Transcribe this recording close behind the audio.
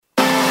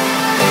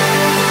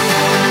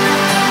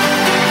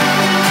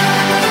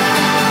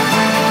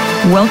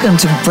Welcome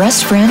to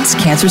Breast Friends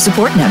Cancer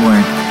Support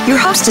Network. Your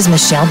host is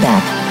Michelle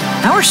Beck.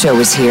 Our show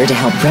is here to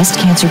help breast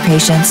cancer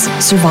patients,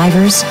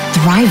 survivors,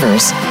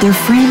 thrivers, their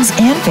friends,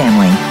 and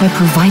family by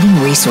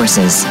providing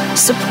resources,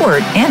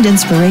 support, and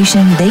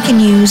inspiration they can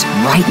use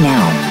right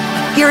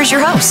now. Here is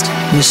your host,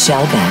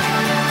 Michelle Beck.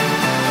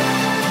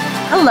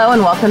 Hello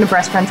and welcome to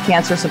Breast Friends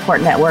Cancer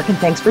Support Network, and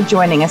thanks for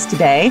joining us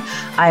today.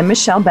 I'm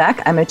Michelle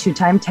Beck. I'm a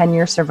 2-time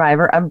 10-year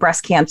survivor of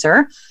breast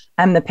cancer.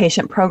 I'm the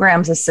patient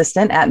programs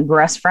assistant at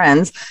Breast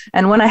Friends.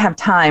 And when I have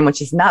time,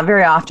 which is not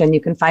very often,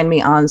 you can find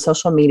me on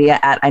social media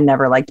at I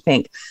Never Liked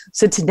Pink.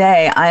 So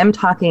today I am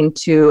talking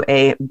to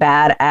a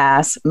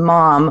badass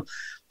mom,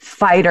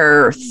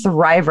 fighter,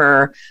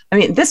 thriver. I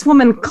mean, this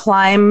woman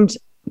climbed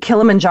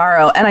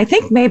Kilimanjaro and I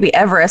think maybe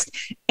Everest,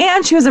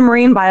 and she was a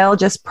marine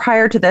biologist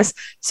prior to this.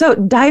 So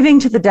diving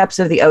to the depths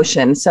of the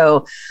ocean.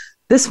 So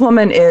this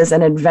woman is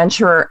an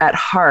adventurer at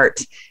heart.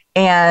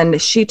 And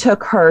she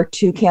took her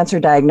 2 cancer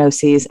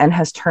diagnoses and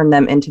has turned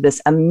them into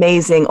this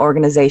amazing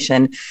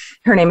organization.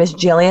 Her name is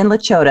Jillian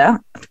Lachota.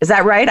 Is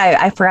that right?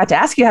 I forgot to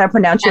ask you how to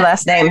pronounce your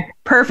last name.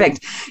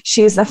 Perfect.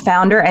 She's the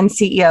founder and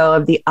CEO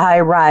of the I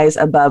Rise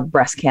Above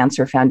Breast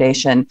Cancer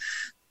Foundation.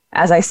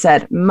 As I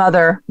said,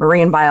 mother,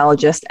 marine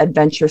biologist,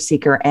 adventure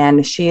seeker,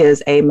 and she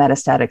is a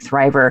metastatic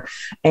thriver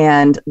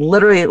and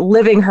literally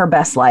living her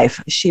best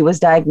life. She was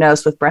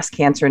diagnosed with breast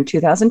cancer in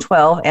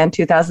 2012 and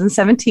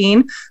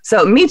 2017.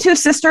 So me too,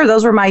 sister,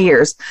 those were my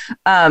years.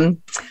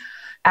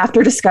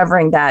 After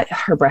discovering that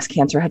her breast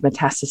cancer had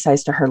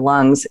metastasized to her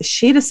lungs,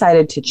 she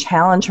decided to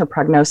challenge her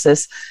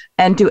prognosis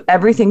and do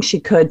everything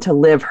she could to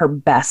live her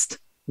best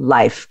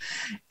life.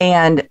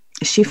 And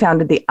she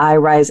founded the I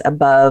Rise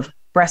Above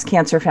Breast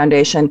Cancer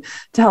Foundation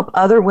to help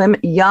other women,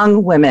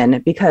 young women,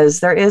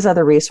 because there is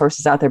other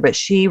resources out there, but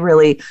she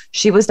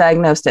was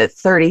diagnosed at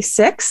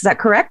 36. Is that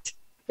correct?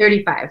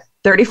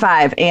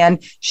 35.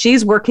 And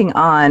she's working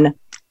on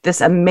this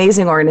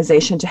amazing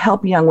organization to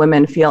help young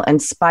women feel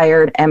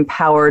inspired,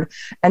 empowered,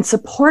 and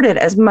supported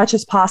as much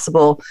as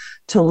possible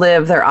to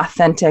live their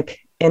authentic,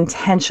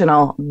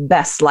 intentional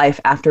best life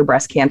after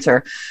breast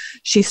cancer.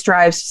 She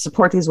strives to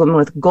support these women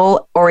with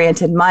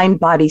goal-oriented mind,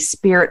 body,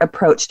 spirit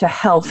approach to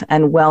health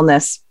and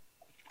wellness.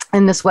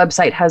 And this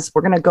website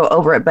we're going to go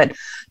over it, but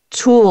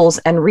tools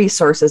and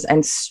resources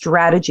and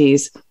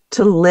strategies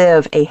to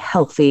live a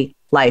healthy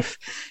life,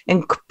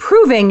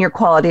 improving your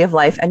quality of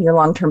life and your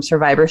long-term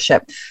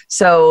survivorship.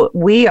 So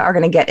we are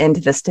going to get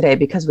into this today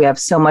because we have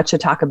so much to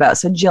talk about.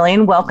 So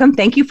Jillian, welcome.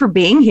 Thank you for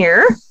being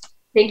here.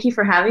 Thank you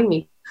for having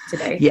me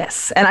today.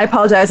 Yes. And I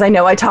apologize. I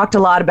know I talked a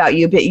lot about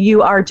you, but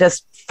you are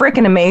just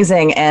freaking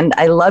amazing. And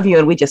I love you.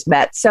 And we just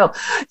met. So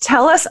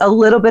tell us a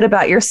little bit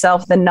about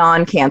yourself, the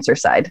non-cancer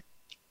side.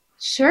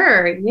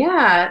 Sure.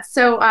 Yeah.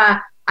 So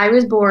I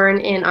was born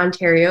in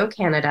Ontario,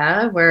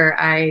 Canada, where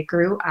I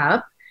grew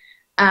up.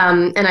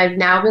 And I've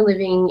now been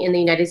living in the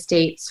United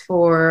States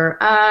for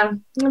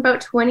about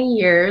 20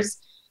 years.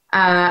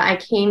 I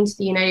came to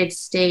the United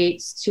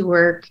States to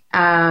work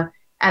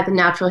at the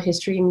Natural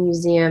History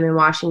Museum in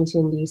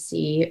Washington,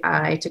 D.C.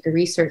 I took a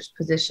research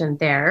position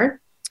there.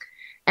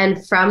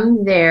 And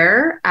from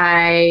there,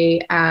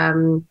 I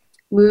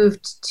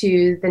moved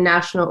to the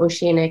National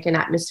Oceanic and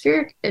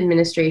Atmospheric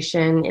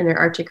Administration in their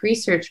Arctic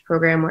Research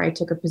Program, where I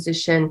took a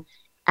position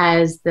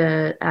as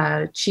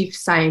the chief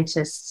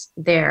scientist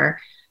there.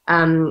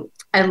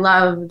 I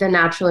love the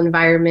natural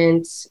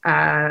environment.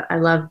 I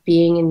love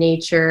being in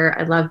nature.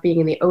 I love being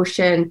in the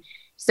ocean.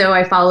 So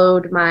I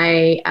followed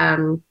my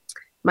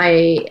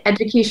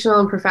educational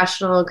and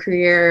professional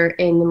career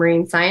in the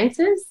marine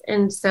sciences.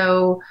 And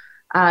so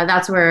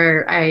that's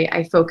where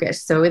I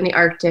focused. So in the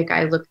Arctic,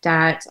 I looked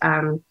at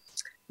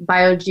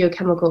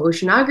biogeochemical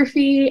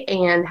oceanography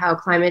and how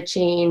climate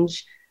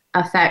change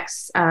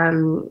affects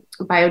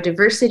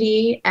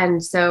biodiversity.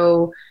 And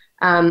so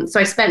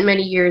I spent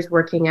many years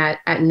working at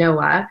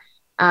NOAA.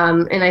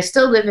 And I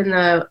still live in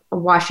the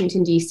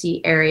Washington,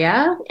 D.C.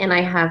 area, and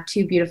I have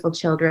 2 beautiful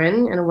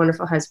children and a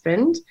wonderful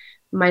husband.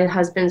 My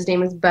husband's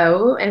name is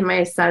Bo, and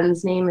my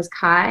son's name is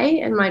Kai,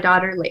 and my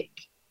daughter, Lake.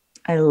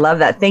 I love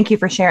that. Thank you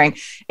for sharing.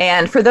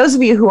 And for those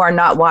of you who are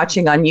not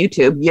watching on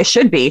YouTube, you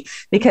should be,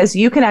 because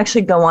you can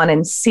actually go on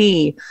and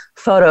see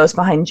photos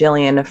behind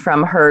Jillian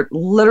from her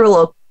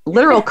literal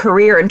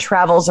career and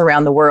travels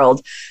around the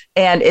world.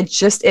 And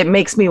it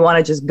makes me want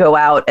to just go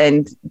out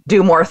and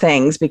do more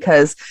things,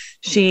 because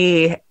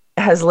she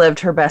has lived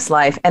her best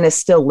life and is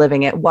still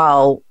living it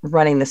while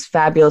running this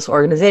fabulous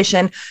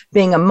organization,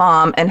 being a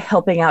mom, and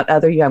helping out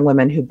other young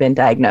women who've been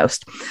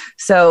diagnosed.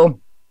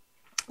 So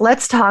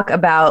let's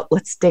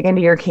dig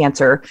into your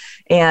cancer.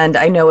 And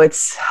I know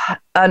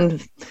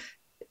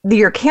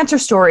your cancer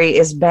story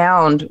is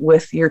bound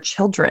with your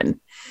children,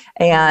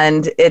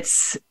 and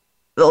it's a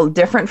little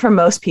different from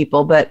most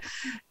people, but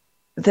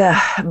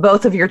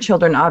both of your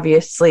children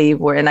obviously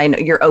were, and I know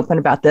you're open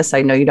about this,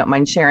 I know you don't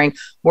mind sharing,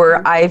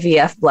 were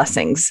IVF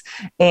blessings.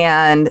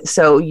 And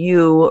so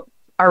you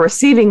are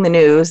receiving the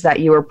news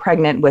that you were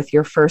pregnant with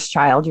your first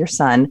child, your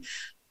son,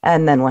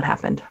 and then what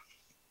happened?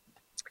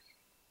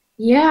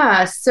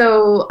 Yeah,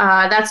 so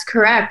that's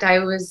correct. I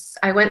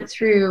went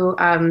through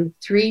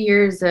 3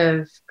 years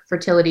of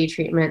fertility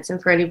treatments, and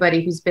for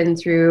anybody who's been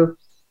through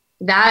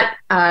that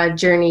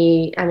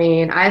journey, I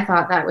mean, I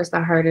thought that was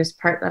the hardest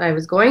part that I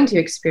was going to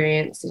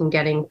experience in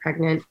getting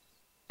pregnant.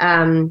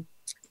 Um,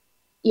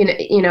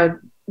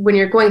 when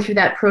you're going through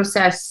that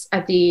process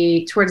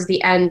towards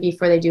the end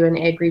before they do an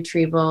egg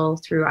retrieval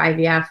through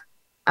IVF,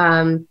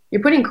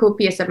 you're putting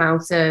copious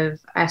amounts of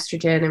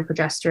estrogen and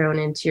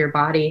progesterone into your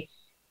body.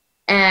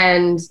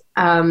 And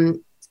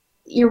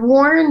you're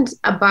warned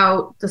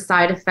about the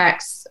side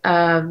effects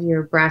of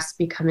your breasts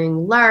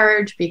becoming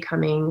large,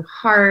 becoming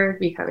hard,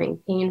 becoming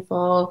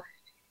painful.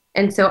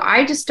 And so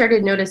I just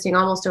started noticing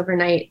almost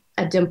overnight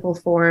a dimple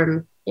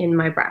form in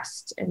my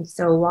breast. And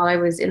so while I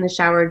was in the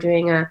shower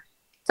doing a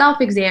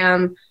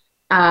self-exam,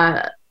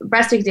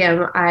 breast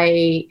exam,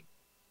 I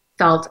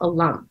felt a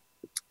lump.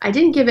 I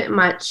didn't give it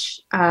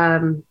much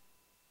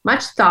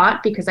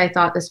thought because I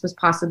thought this was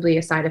possibly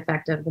a side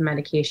effect of the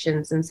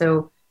medications. And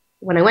so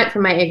when I went for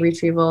my egg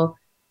retrieval,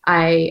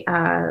 I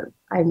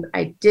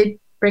did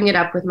bring it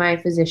up with my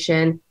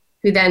physician,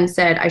 who then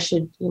said I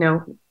should,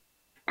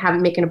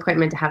 make an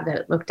appointment to have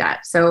that looked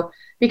at. So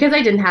because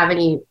I didn't have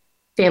any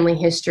family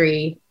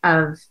history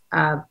of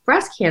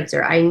breast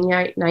cancer, I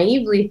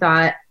naively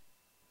thought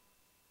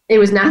it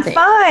was nothing.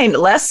 Fine.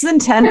 Less than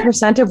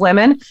 10% of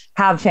women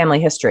have family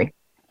history.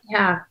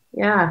 Yeah.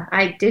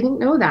 I didn't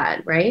know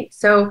that, right?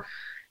 So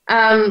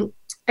I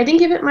didn't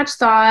give it much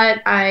thought.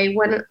 I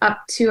went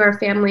up to our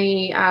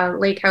family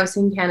lake house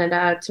in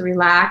Canada to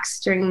relax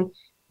during,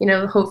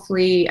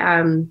 hopefully,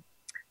 while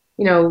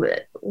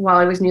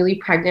I was newly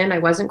pregnant. I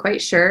wasn't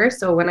quite sure.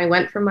 So when I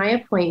went for my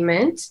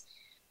appointment,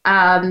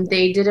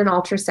 they did an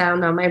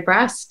ultrasound on my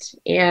breast,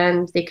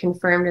 and they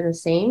confirmed in the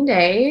same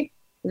day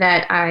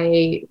that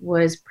I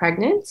was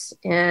pregnant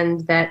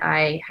and that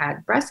I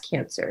had breast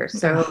cancer.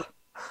 So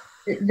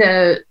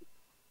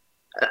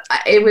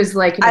it was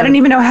like, I don't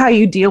even know how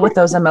you deal with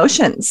those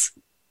emotions.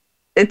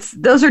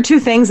 Those are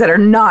two things that are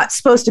not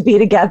supposed to be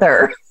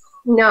together.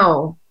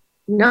 No,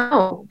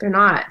 they're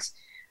not.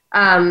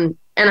 And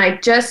there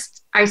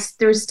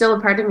was still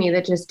a part of me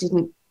that just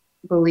didn't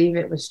believe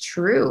it was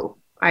true.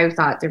 I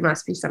thought there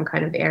must be some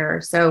kind of error.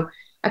 So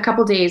a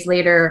couple days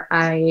later,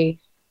 I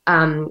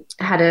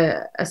had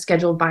a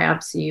scheduled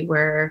biopsy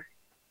where,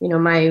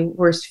 my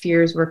worst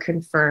fears were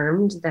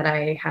confirmed, that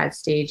I had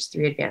stage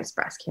 3 advanced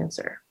breast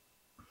cancer.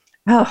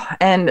 Oh,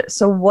 and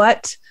so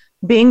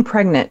being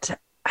pregnant,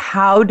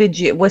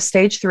 was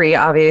stage 3,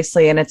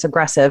 obviously, and it's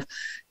aggressive.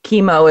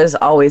 Chemo is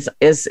always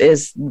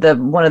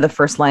one of the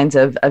first lines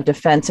of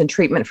defense and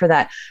treatment for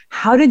that.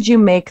 How did you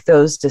make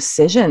those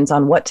decisions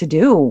on what to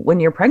do when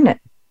you're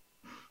pregnant?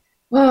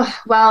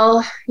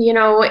 Well,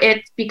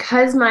 it's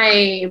because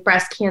my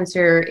breast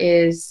cancer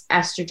is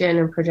estrogen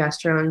and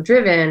progesterone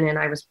driven, and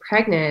I was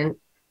pregnant.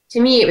 To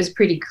me, it was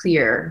pretty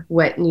clear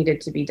what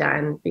needed to be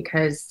done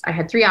because I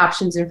had 3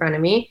 options in front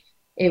of me.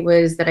 It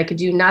was that I could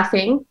do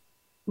nothing,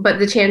 but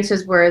the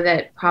chances were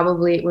that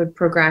probably it would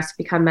progress,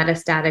 become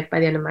metastatic by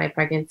the end of my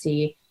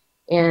pregnancy,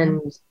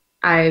 and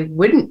I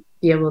wouldn't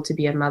be able to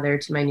be a mother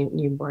to my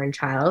newborn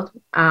child.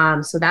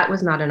 So that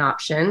was not an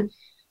option.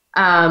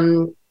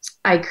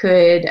 I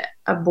could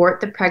abort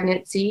the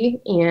pregnancy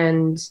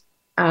and,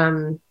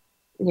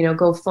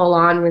 go full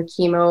on with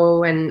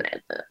chemo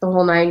and the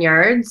whole 9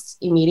 yards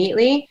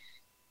immediately.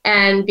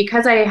 And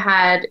because I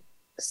had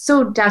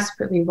so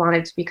desperately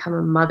wanted to become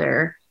a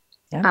mother,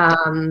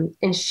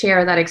 and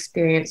share that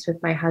experience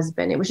with my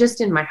husband, it was just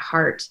in my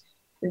heart.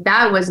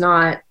 That was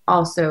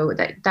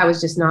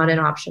just not an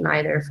option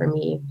either for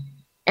me.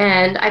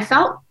 And I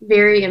felt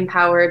very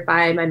empowered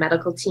by my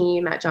medical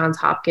team at Johns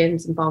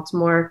Hopkins in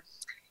Baltimore,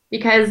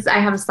 because I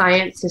have a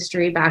science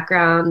history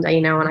background,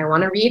 and I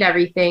want to read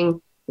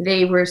everything.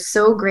 They were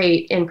so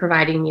great in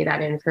providing me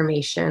that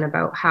information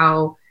about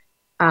how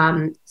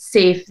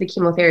safe the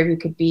chemotherapy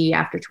could be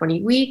after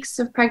 20 weeks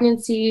of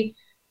pregnancy.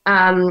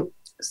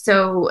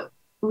 So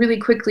really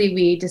quickly,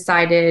 we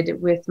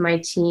decided with my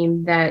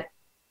team that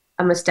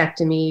a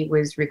mastectomy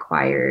was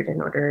required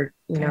in order,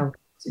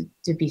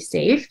 to be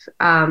safe.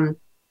 And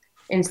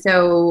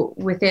so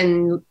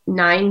within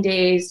 11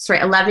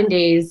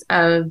 days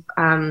of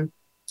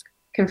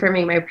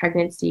confirming my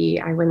pregnancy,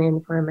 I went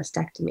in for a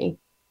mastectomy.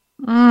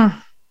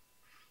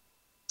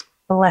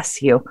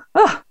 Bless you.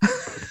 Oh.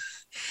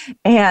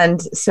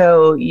 And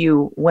so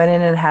you went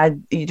in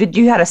and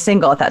you had a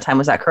single at that time.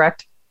 Was that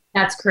correct?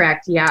 That's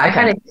correct. Yeah. Okay. I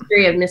had a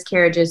history of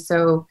miscarriages,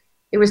 so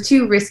it was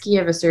too risky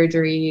of a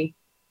surgery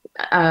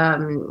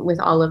with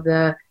all of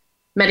the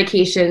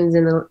medications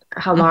and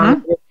how long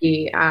it would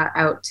be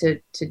out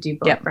to do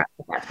both breasts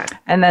at that time.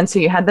 And then so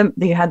you had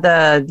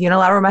the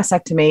unilateral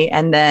mastectomy,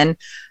 and then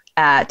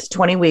at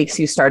 20 weeks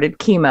you started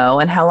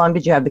chemo. And how long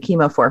did you have the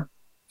chemo for?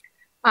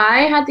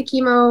 I had the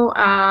chemo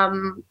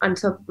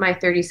until my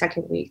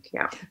 32nd week.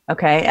 Yeah.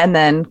 Okay. And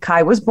then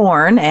Kai was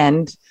born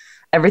and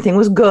everything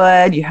was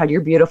good. You had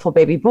your beautiful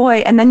baby boy,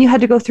 and then you had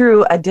to go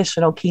through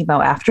additional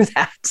chemo after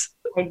that.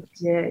 I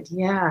did.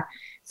 Yeah.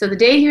 So the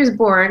day he was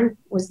born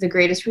was the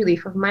greatest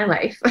relief of my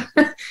life.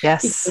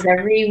 Yes. Because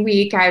every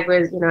week I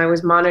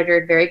was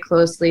monitored very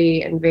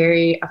closely and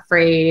very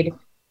afraid,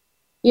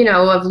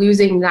 of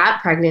losing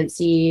that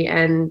pregnancy,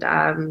 and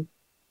the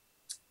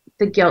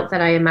guilt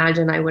that I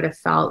imagine I would have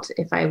felt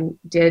if I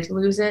did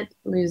lose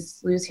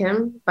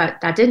him.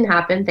 But that didn't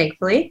happen,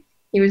 thankfully.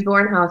 He was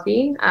born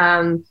healthy.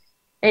 And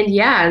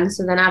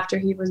so then after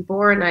he was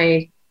born,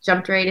 I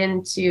jumped right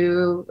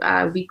into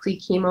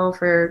weekly chemo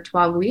for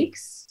 12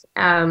 weeks.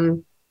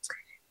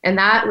 And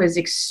that was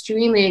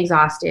extremely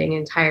exhausting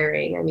and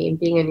tiring. I mean,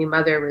 being a new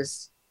mother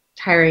was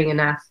tiring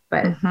enough,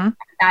 but that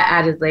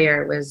added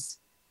layer was,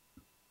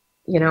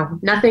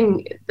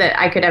 nothing that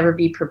I could ever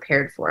be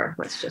prepared for,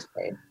 let's just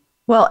say.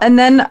 Well, and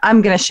then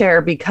I'm going to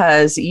share,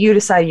 because you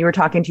decided, you were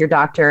talking to your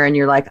doctor and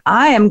you're like,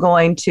 I'm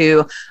going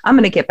to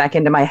get back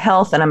into my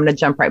health and I'm going to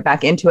jump right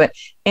back into it.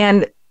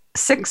 And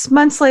 6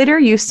 months later,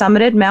 you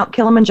summited Mount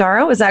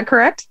Kilimanjaro. Is that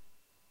correct?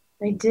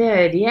 I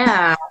did.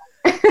 Yeah.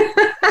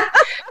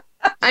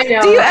 I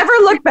know. Do you ever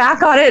look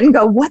back on it and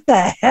go, what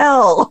the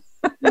hell?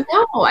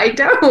 No, I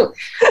don't.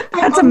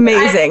 That's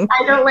amazing.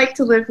 I don't like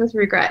to live with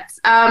regrets.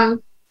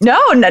 No,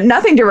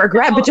 nothing to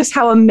regret, but just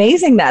how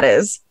amazing that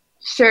is.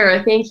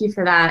 Sure. Thank you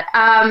for that.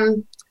 I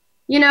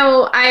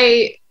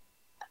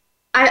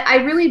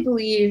really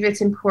believe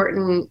it's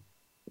important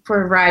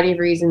for a variety of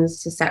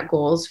reasons to set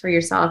goals for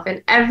yourself,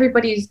 and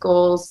everybody's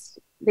goals,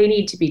 they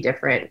need to be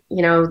different.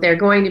 They're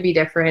going to be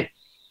different.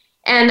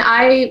 And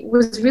I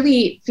was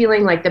really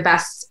feeling like the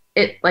best,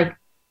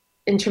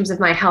 in terms of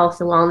my health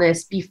and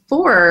wellness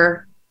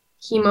before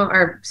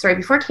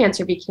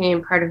cancer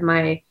became part of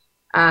my,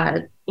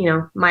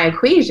 my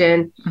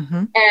equation.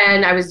 Mm-hmm.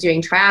 And I was doing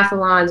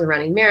triathlons and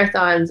running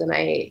marathons and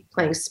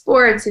playing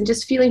sports and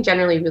just feeling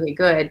generally really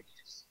good.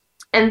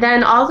 And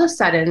then all of a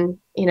sudden,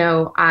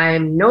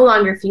 I'm no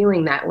longer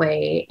feeling that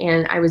way.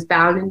 And I was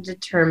bound and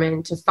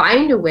determined to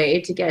find a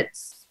way to get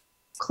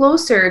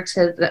closer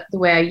to the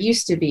way I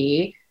used to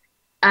be.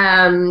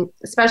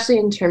 Especially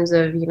in terms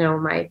of,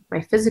 my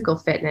physical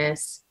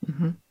fitness.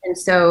 Mm-hmm. And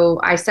so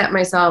I set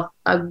myself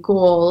a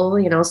goal,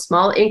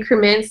 small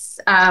increments.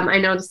 I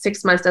know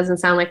 6 months doesn't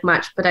sound like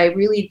much, but I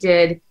really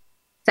did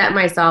set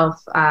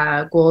myself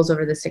goals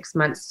over the 6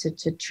 months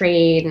to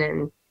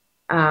train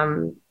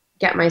and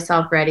get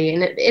myself ready.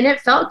 And it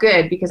felt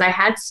good, because I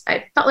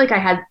felt like I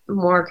had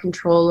more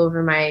control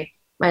over my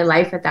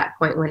life at that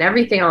point, when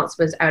everything else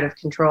was out of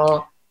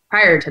control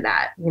prior to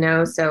that,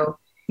 so.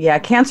 Yeah,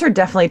 cancer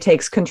definitely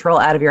takes control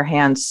out of your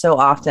hands so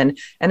often,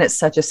 and it's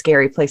such a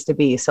scary place to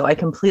be. So I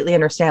completely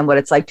understand what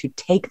it's like to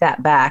take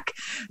that back.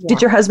 Yeah.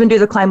 Did your husband do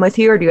the climb with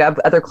you, or do you have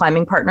other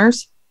climbing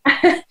partners?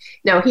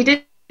 No, he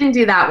didn't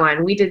do that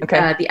one. We did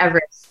the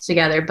Everest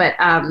together, but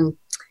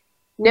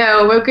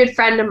no, a good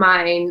friend of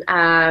mine,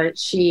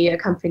 she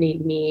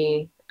accompanied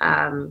me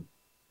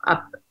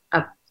up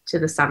to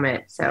the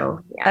summit. So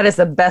yeah. That is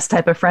the best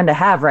type of friend to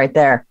have right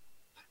there.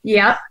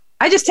 Yep.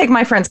 I just take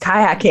my friends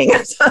kayaking.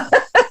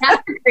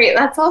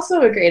 That's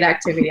also a great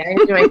activity. I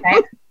enjoy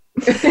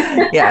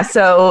kayaking. Yeah.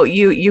 So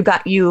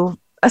you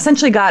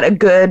essentially got a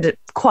good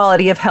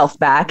quality of health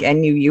back,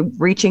 and you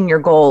reaching your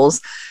goals.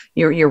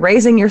 You're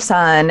raising your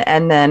son,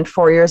 and then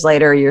 4 years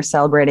later, you're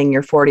celebrating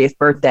your 40th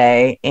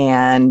birthday,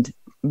 and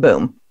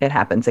boom, it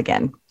happens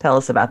again. Tell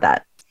us about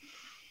that.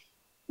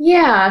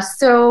 Yeah.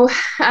 So,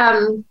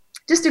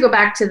 just to go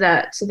back to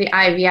the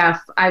IVF,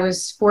 I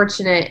was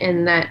fortunate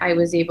in that I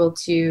was able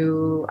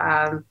to,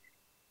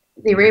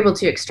 they were able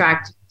to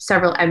extract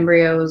several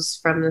embryos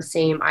from the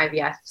same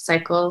IVF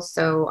cycle.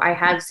 So I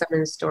had some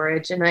in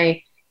storage, and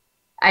I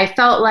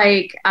felt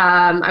like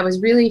I was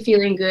really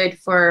feeling good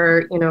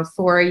for,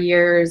 4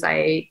 years.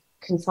 I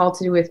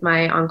consulted with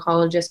my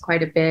oncologist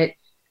quite a bit.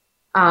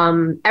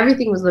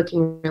 Everything was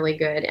looking really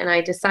good. And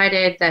I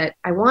decided that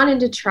I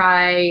wanted to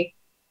try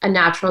a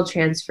natural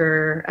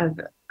transfer of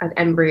an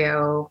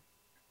embryo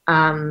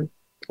when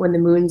the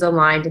moon's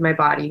aligned in my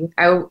body,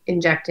 without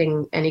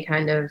injecting any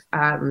kind of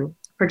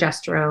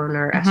progesterone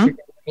or estrogen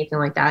or anything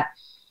like that.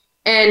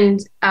 And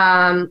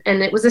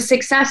it was a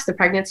success. The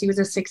pregnancy was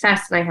a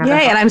success. And I have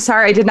and I'm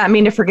sorry, I did not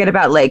mean to forget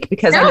about Lake,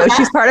 because I know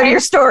she's part of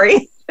your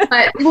story.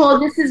 But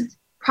this is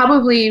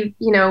probably,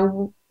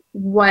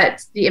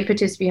 what the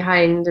impetus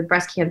behind the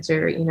breast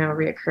cancer,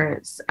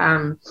 reoccurrence.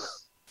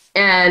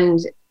 And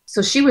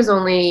so she was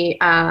only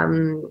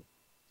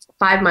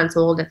 5 months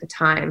old at the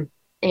time.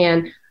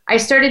 And I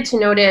started to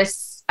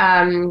notice,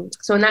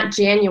 so in that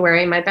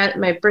January, my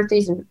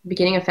birthday's in the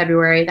beginning of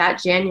February,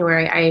 that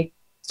January, I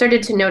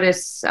started to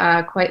notice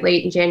quite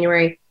late in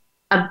January,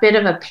 a bit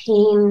of a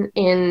pain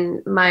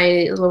in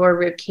my lower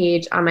rib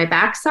cage on my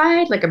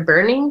backside, like a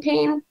burning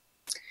pain.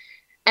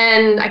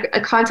 And I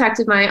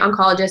contacted my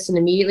oncologist, and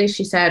immediately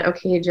she said,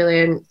 okay,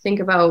 Jillian, think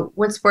about,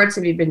 what sports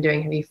have you been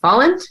doing? Have you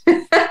fallen?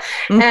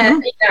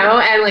 And,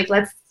 and like,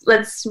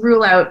 let's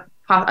rule out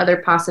other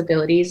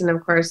possibilities. And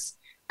of course,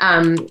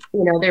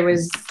 there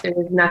was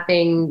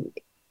nothing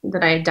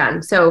that I had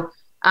done. So,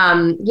 so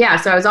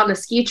I was on the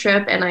ski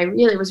trip, and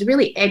it was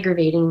really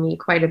aggravating me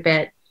quite a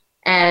bit.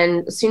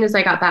 And as soon as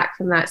I got back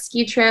from that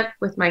ski trip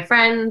with my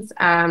friends,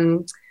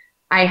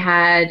 I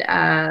had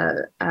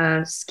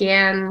a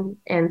scan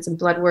and some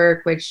blood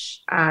work,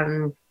 which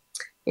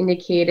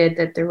indicated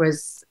that there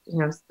was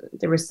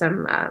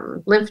some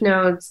lymph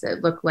nodes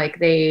that looked like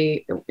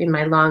in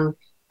my lung,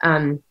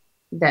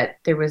 that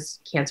there was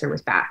cancer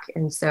was back.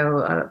 And so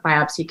a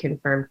biopsy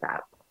confirmed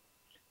that.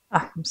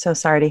 Oh, I'm so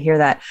sorry to hear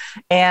that.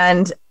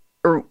 And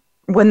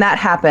when that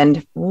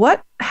happened,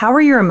 how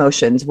were your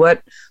emotions?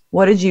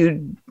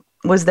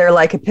 Was there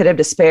like a pit of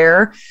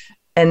despair?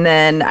 And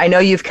then I know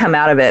you've come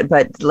out of it,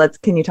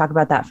 but can you talk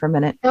about that for a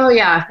minute? Oh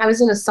yeah. I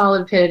was in a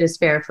solid pit of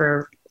despair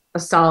for a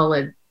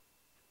solid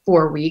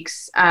 4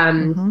 weeks.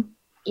 I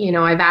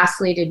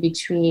vacillated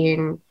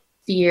between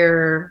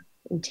fear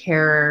and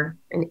terror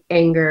and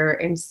anger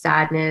and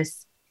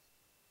sadness,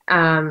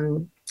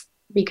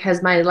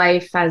 because my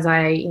life, as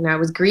I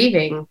was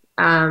grieving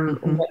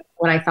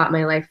what I thought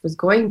my life was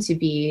going to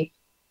be.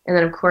 And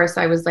then of course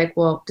I was like,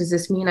 well, does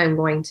this mean I'm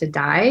going to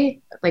die?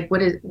 Like, what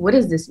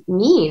does this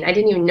mean? I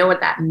didn't even know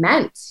what that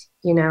meant,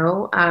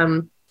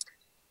 and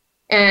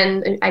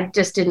I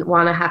just didn't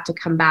want to have to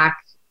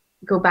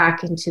go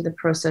back into the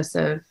process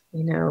of,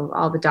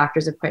 all the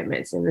doctor's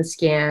appointments and the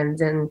scans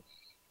and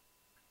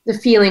the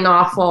feeling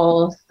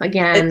awful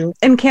again.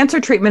 And cancer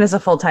treatment is a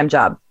full-time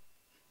job.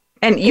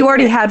 And you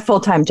already had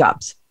full-time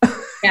jobs.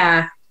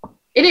 Yeah,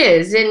 it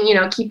is.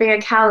 And, keeping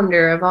a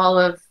calendar of all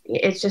of,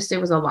 it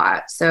was a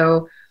lot.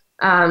 So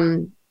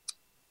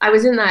I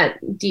was in that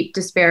deep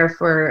despair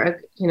for,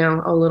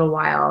 a little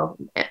while,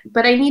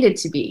 but I needed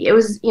to be. It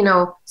was,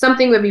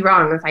 something would be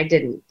wrong if I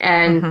didn't.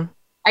 And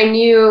I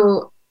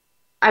knew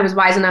I was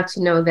wise enough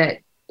to know that,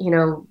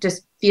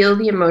 just feel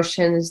the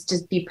emotions,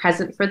 just be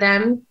present for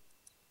them,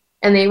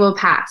 and they will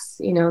pass,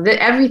 that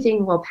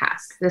everything will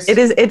pass.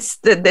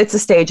 It's a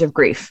stage of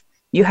grief.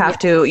 You have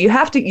to,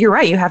 you're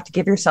right. You have to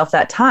give yourself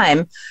that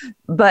time,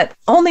 but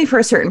only for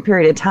a certain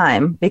period of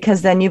time,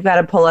 because then you've got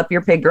to pull up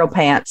your big girl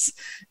pants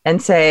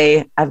and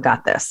say, I've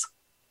got this.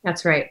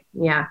 That's right.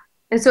 Yeah.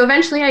 And so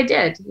eventually I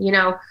did.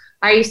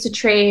 I used to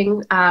train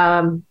with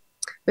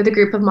a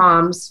group of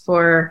moms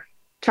for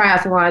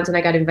triathlons, and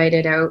I got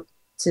invited out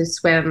to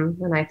swim,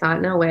 and I thought,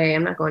 no way,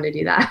 I'm not going to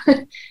do that.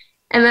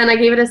 And then I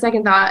gave it a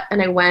second thought,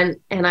 and I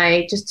went and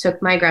I just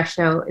took my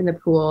aggression out in the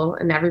pool,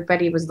 and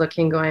everybody was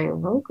looking, going,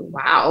 oh,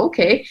 wow,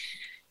 okay.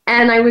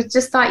 And I was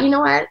just thought, you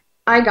know what?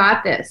 I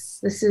got this.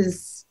 This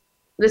is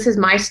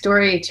my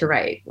story to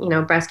write.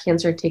 Breast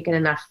cancer had taken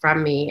enough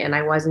from me, and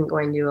I wasn't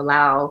going to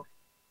allow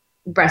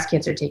breast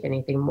cancer to take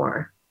anything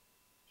more.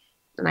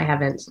 And I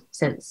haven't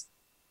since.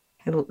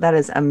 That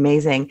is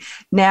amazing.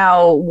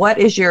 Now, what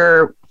was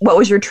your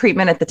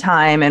treatment at the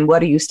time, and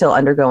what are you still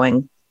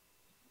undergoing?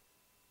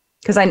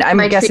 Because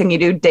I'm guessing you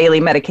do daily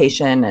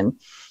medication and.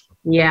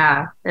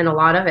 Yeah, and a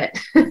lot of it.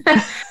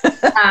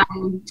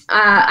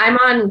 I'm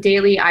on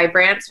daily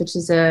Ibrance, which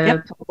is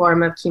a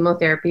form of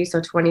chemotherapy.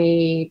 So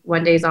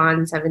 21 days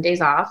on, 7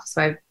 days off.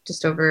 So I've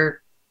just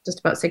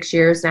about 6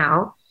 years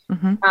now.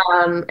 And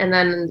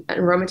then an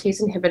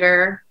aromatase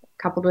inhibitor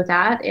coupled with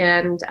that.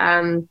 And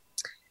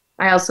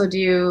I also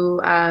do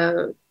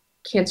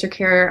Cancer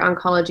Care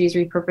Oncology's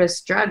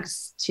repurposed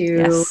drugs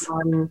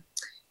to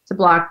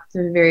block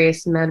the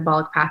various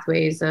metabolic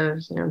pathways of,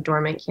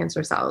 dormant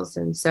cancer cells.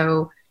 And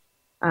so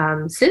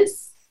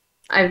since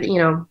I've,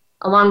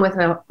 along with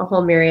a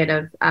whole myriad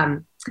of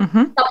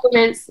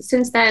supplements,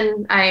 since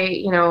then,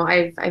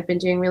 I've been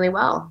doing really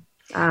well.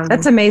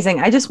 That's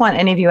amazing. I just want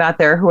any of you out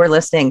there who are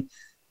listening,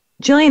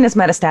 Jillian is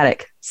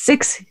metastatic,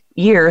 6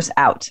 years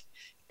out,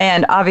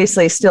 and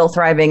obviously still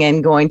thriving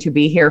and going to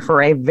be here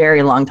for a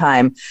very long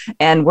time.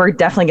 And we're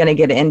definitely going to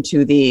get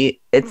into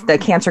it's the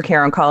Cancer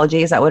Care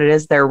Oncology. Is that what it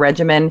is? Their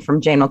regimen from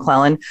Jane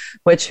McClellan,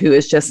 who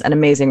is just an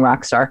amazing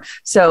rock star.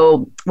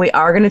 So we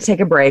are going to take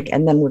a break,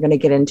 and then we're going to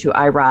get into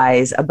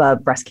iRise,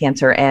 Above Breast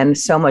Cancer, and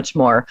so much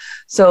more.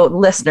 So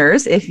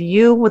listeners, if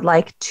you would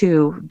like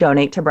to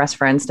donate to Breast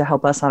Friends to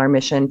help us on our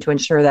mission to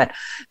ensure that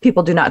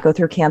people do not go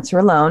through cancer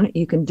alone,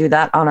 you can do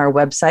that on our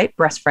website,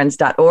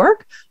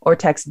 breastfriends.org, or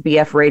text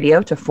BF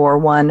Radio to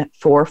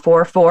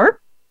 41444.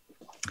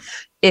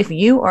 If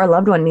you or a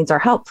loved one needs our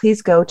help,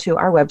 please go to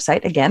our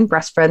website, again,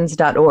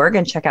 breastfriends.org,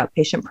 and check out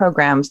patient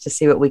programs to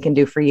see what we can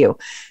do for you.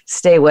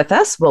 Stay with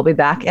us. We'll be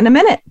back in a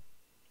minute.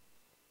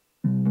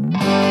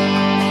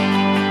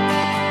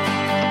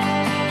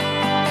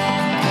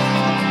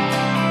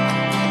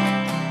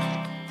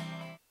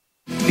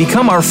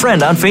 Become our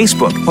friend on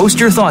Facebook. Post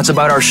your thoughts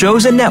about our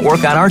shows and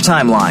network on our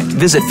timeline.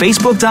 Visit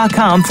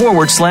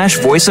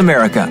facebook.com/Voice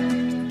America.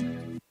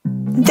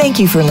 Thank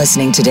you for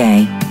listening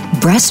today.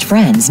 Breast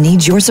Friends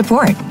needs your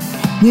support.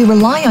 We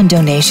rely on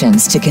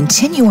donations to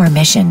continue our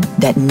mission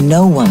that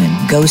no woman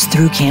goes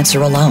through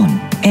cancer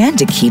alone, and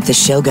to keep the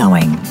show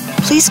going.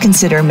 Please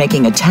consider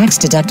making a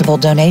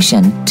tax-deductible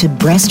donation to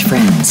Breast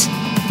Friends.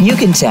 You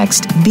can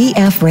text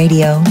BF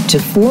Radio to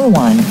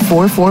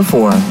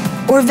 41444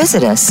 or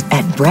visit us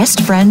at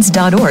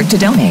breastfriends.org to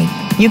donate.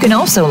 You can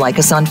also like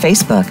us on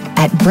Facebook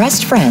at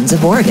Breast Friends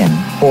of Oregon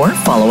or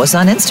follow us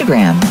on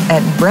Instagram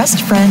at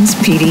Breast Friends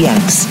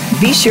PDX.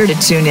 Be sure to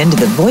tune in to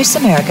the Voice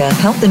America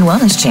Health and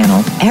Wellness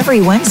channel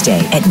every Wednesday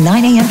at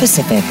 9 a.m.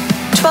 Pacific,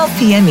 12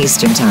 p.m.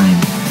 Eastern Time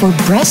for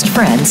Breast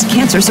Friends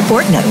Cancer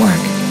Support Network.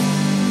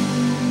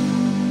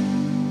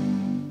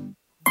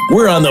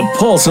 We're on the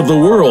pulse of the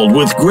world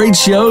with great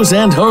shows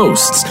and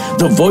hosts.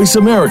 The Voice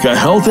America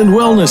Health and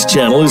Wellness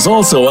channel is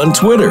also on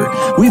Twitter.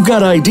 We've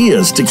got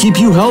ideas to keep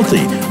you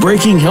healthy,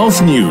 breaking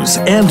health news,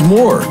 and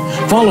more.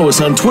 Follow us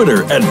on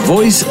Twitter at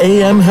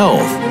VoiceAM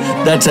Health.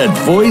 That's at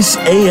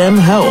VoiceAM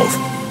Health.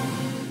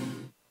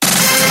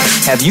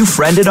 Have you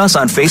friended us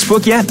on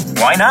Facebook yet?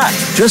 Why not?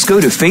 Just go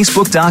to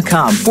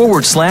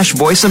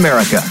facebook.com/Voice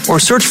America or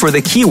search for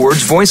the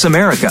keywords Voice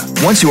America.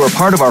 Once you are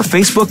part of our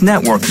Facebook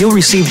network, you'll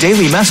receive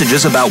daily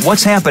messages about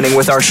what's happening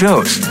with our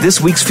shows, this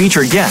week's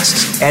featured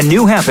guests, and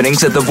new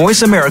happenings at the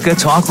Voice America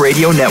Talk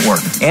Radio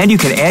Network. And you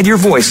can add your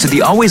voice to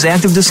the always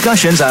active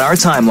discussions on our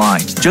timeline.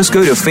 Just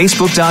go to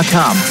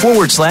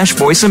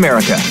facebook.com/Voice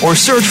America or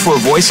search for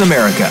Voice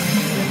America.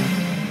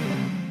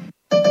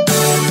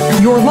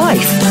 Your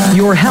life,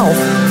 your health,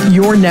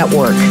 your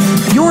network.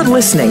 You're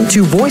listening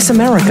to Voice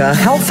America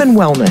Health and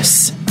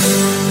Wellness.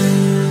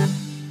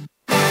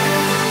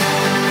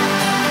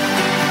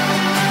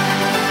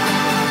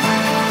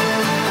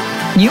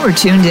 You are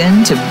tuned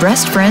in to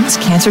Breast Friends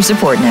Cancer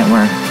Support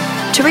Network.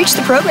 To reach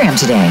the program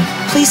today,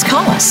 please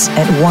call us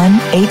at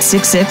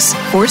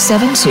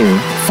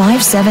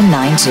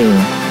 1-866-472-5792.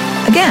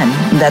 Again,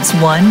 that's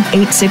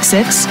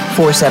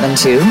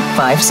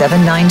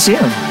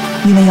 1-866-472-5792.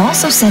 You may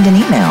also send an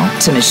email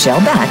to Michelle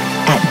Beck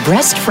at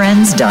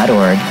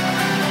breastfriends.org.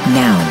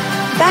 Now,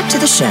 back to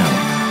the show.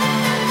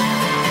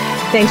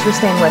 Thanks for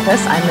staying with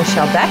us. I'm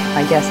Michelle Beck.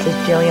 My guest is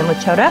Jillian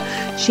Lachota.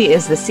 She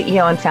is the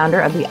CEO and founder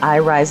of the I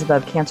Rise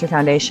Above Cancer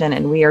Foundation,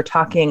 and we are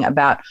talking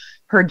about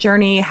her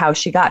journey, how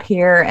she got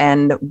here,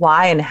 and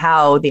why and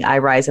how the I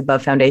Rise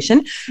Above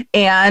Foundation.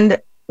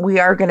 And we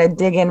are going to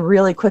dig in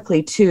really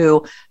quickly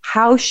to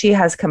how she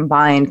has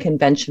combined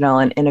conventional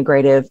and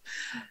integrative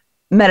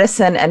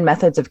medicine and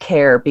methods of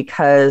care,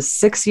 because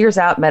 6 years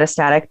out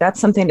metastatic, that's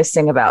something to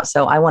sing about.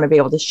 So I want to be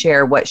able to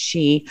share what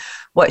she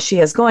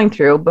is going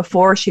through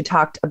before she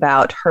talked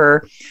about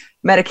her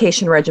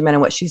medication regimen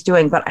and what she's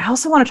doing. But I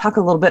also want to talk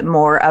a little bit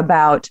more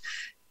about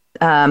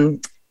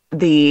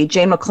the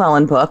Jane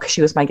McClellan book.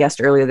 She was my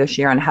guest earlier this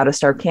year on how to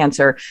starve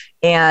cancer,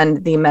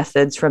 and the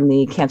methods from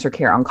the Cancer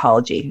Care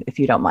Oncology, if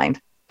you don't mind.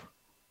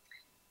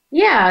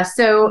 Yeah.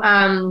 So,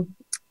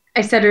 I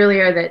said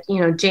earlier that,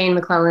 Jane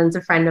McClellan's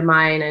a friend of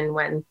mine. And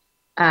when,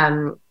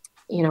 my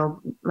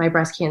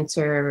breast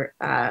cancer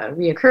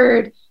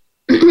reoccurred,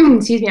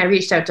 excuse me, I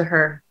reached out to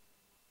her,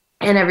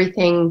 and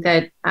everything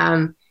that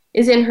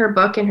is in her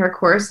book and her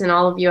course. And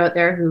all of you out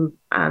there who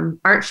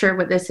aren't sure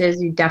what this is,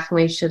 you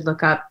definitely should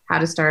look up How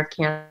to Starve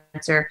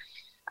Cancer.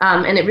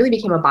 And it really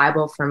became a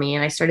Bible for me.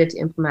 And I started to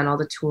implement all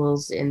the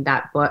tools in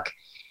that book.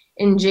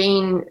 And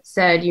Jane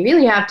said, you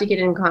really have to get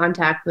in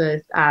contact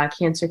with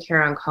Cancer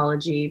Care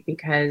Oncology,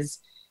 because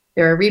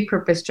there are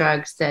repurposed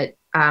drugs that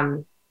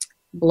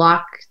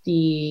block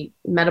the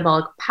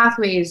metabolic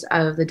pathways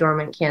of the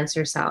dormant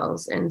cancer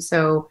cells. And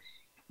so,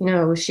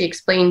 she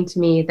explained to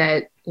me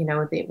that,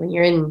 when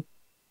you're in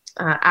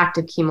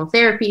active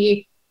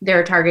chemotherapy,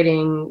 they're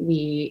targeting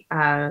the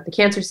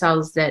cancer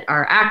cells that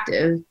are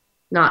active,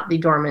 not the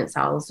dormant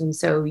cells. And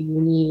so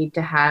you need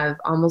to have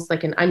almost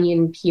like an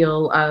onion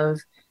peel of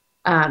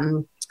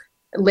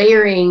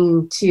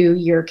layering to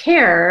your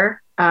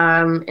care,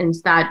 and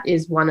that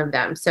is one of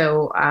them.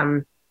 So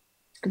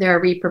there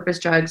are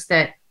repurposed drugs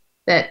that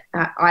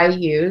I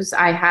use.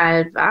 I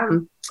had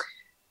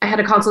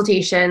a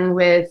consultation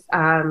with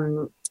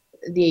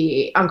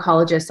the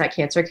oncologist at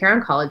Cancer Care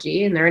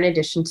Oncology, and they're in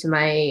addition to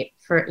my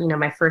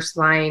first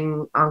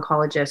line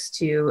oncologist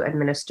who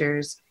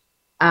administers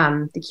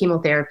the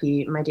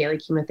chemotherapy, my daily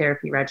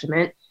chemotherapy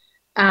regimen.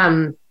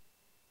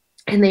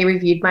 And they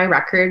reviewed my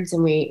records,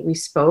 and we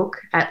spoke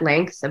at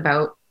length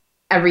about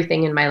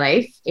everything in my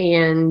life.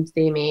 And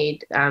they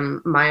made,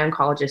 my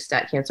oncologist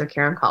at Cancer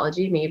Care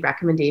Oncology made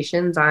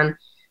recommendations on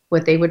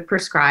what they would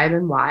prescribe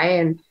and why.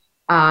 And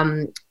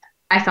I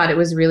thought it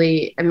was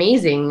really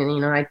amazing. And,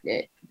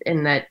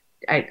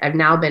 I've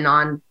now been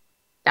on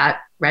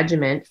that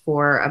regimen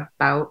for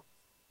about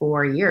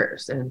 4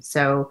 years. And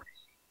so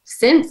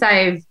since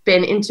I've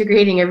been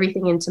integrating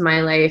everything into my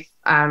life,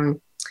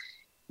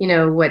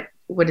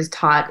 what is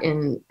taught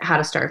in How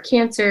to Starve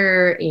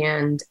Cancer,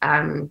 and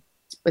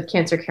with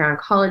Cancer Care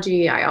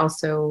Oncology, I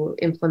also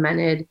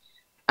implemented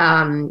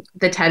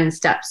the 10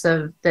 steps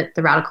of that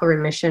the Radical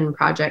Remission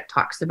Project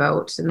talks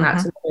about. And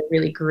that's a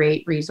really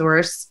great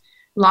resource.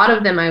 A lot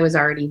of them I was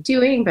already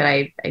doing, but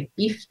I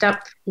beefed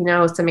up,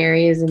 some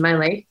areas in my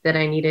life that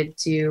I needed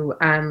to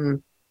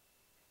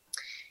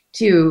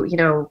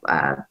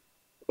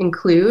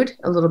include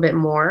a little bit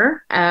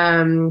more.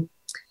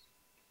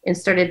 And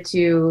started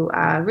to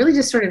really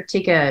just sort of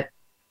take an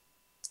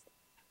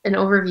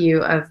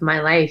overview of my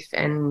life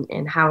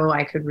and how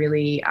I could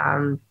really,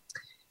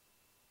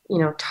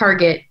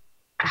 target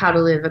how to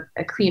live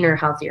a cleaner,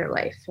 healthier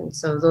life. And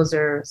so those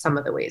are some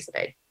of the ways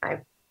that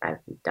I've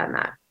done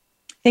that.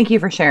 Thank you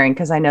for sharing,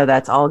 because I know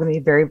that's all going to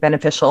be very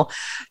beneficial.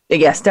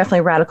 Yes,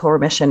 definitely Radical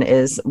Remission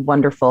is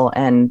wonderful,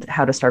 and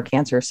How to Starve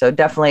Cancer. So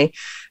definitely,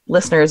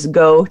 listeners,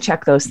 go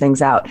check those things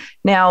out.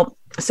 Now,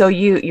 so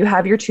you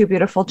have your 2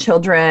 beautiful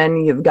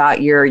children, you've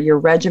got your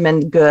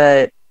regimen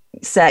good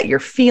set, you're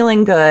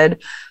feeling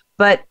good,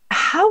 but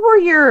how were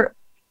your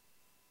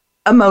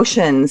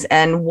emotions,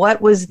 and what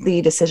was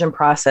the decision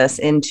process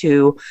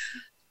into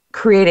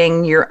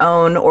creating your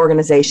own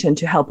organization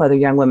to help other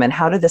young women?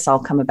 How did this all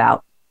come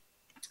about?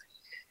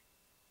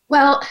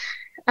 Well,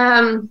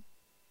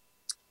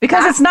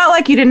 because it's not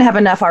like you didn't have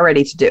enough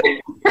already to do.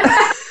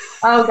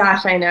 Oh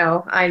gosh, I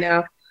know.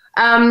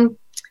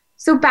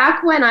 So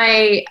back when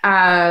I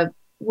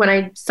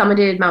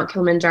summited Mount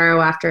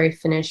Kilimanjaro after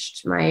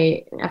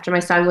my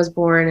son was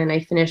born, and I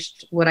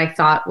finished what I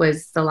thought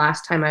was the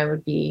last time I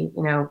would be,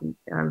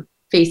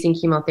 facing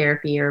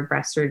chemotherapy or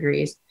breast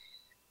surgeries.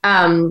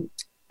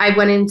 I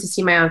went in to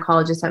see my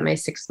oncologist at my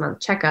 6-month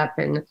checkup,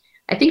 and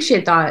I think she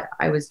had thought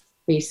I was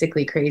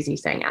basically crazy,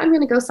 saying, I'm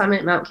going to go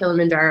summit Mount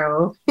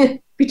Kilimanjaro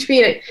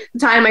between the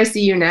time I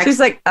see you next. She's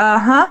like,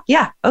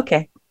 yeah,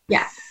 okay.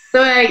 Yeah.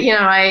 So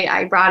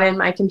I brought in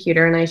my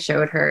computer and I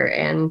showed her,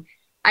 and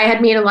I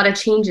had made a lot of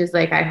changes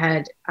like I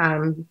had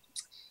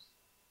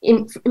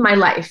in my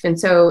life. And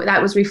so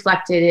that was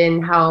reflected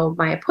in how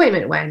my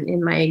appointment went,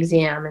 in my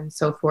exam and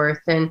so forth.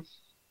 And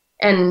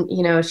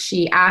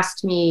she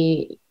asked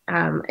me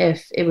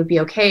if it would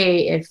be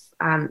okay if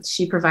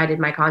she provided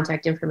my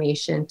contact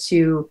information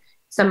to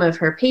some of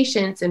her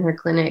patients in her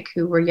clinic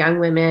who were young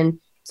women,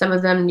 some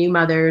of them new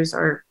mothers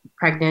or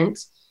pregnant,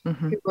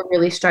 who were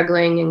really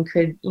struggling and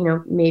could,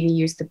 maybe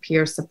use the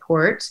peer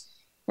support.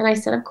 And I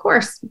said, of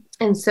course.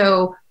 And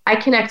so I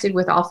connected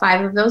with all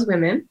 5 of those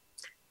women.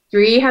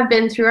 3 have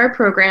been through our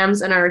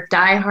programs and are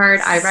diehard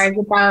iRise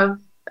Above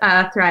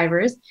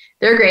thrivers.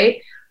 They're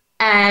great.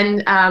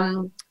 And,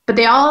 but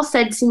they all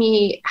said to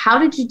me, how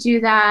did you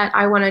do that?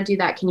 I want to do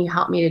that. Can you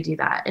help me to do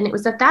that? And it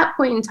was at that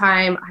point in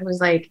time, I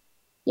was like,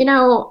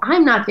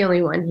 I'm not the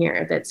only one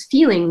here that's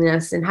feeling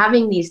this and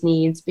having these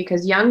needs,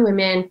 because young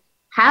women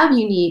have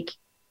unique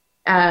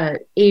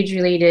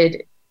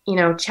age-related,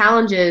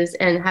 challenges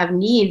and have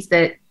needs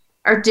that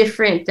are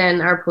different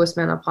than our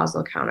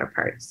postmenopausal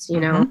counterparts,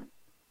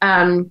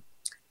 and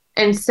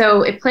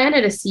so it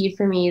planted a seed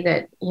for me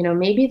that,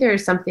 maybe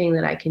there's something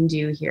that I can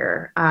do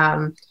here.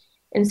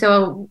 And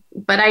so,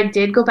 but I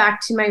did go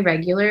back to my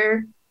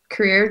regular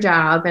career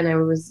job, and I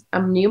was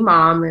a new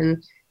mom,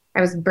 and I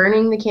was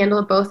burning the candle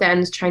at both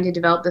ends trying to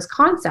develop this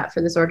concept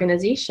for this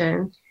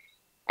organization.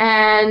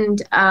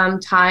 And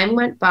time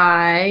went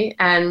by,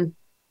 and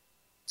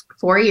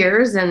 4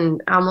 years,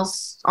 and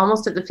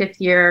almost at the 5th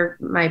year,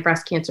 my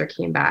breast cancer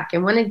came back.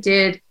 And when it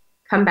did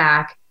come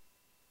back,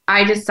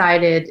 I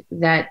decided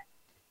that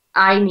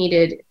I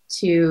needed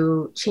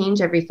to change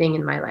everything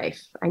in my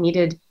life. I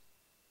needed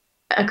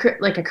a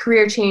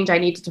career change. I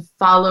needed to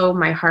follow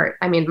my heart.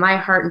 I mean, my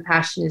heart and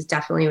passion is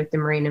definitely with the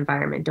marine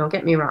environment. Don't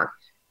get me wrong.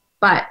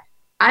 But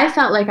I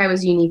felt like I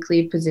was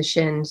uniquely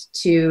positioned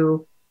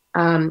to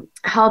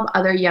help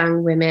other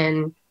young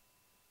women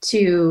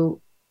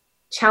to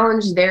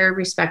challenge their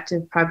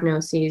respective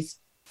prognoses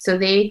so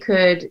they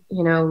could,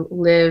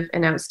 live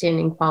an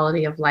outstanding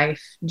quality of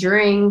life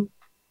during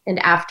and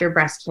after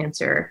breast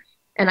cancer.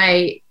 And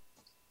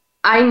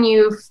I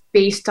knew,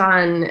 based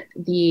on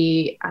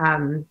the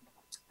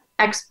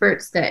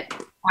experts that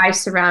I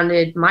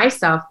surrounded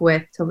myself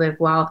with to live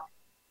well,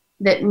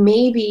 that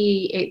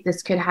maybe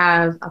this could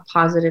have a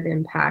positive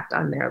impact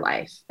on their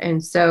life.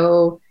 And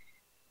so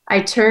I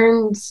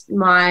turned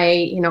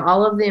my,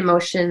 all of the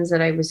emotions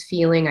that I was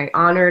feeling, I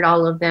honored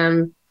all of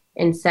them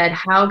and said,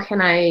 how can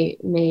I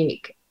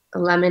make a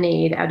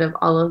lemonade out of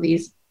all of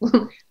these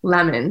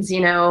lemons,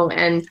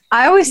 And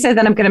I always say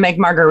that I'm going to make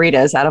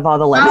margaritas out of all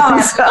the lemons.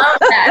 Oh, I love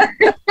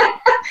that.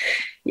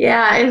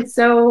 Yeah. And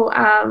so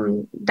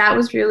that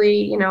was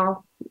really,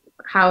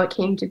 how it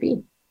came to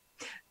be.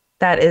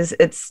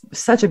 It's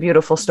such a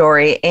beautiful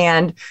story.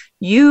 And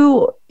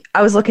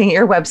I was looking at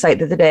your website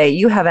the other day.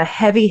 You have a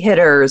heavy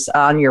hitters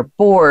on your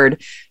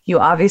board. You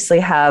obviously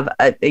have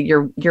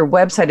your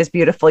website is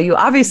beautiful. You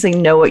obviously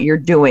know what you're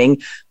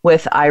doing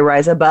with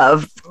iRise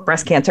Above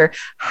breast cancer.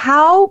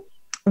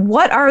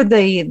 What are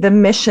the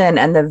mission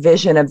and the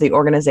vision of the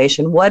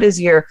organization? What does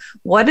your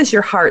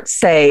heart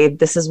say?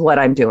 This is what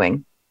I'm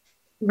doing.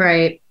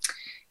 Right.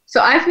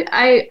 So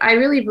I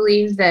really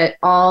believe that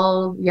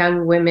all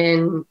young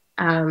women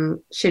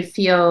should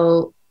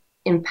feel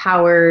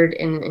empowered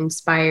and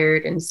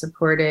inspired and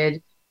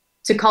supported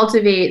to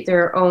cultivate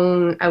their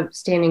own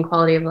outstanding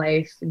quality of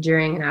life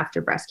during and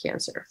after breast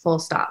cancer, full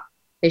stop.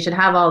 They should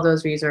have all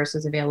those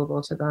resources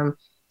available to them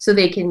so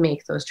they can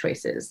make those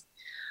choices.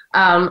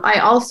 I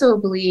also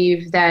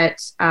believe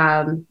that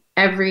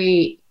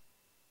every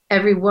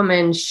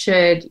woman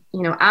should,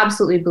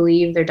 absolutely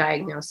believe their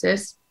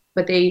diagnosis,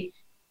 but they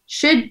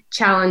should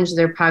challenge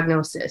their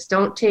prognosis.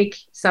 Don't take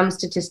some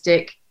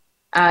statistic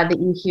that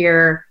you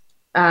hear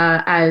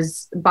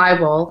as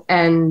Bible,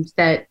 and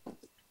that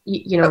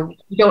you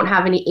don't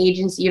have any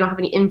agency, you don't have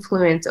any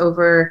influence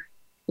over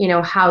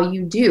how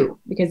you do,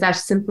 because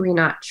that's simply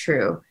not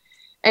true.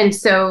 And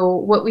so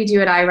what we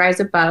do at I Rise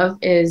Above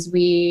is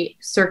we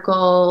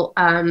circle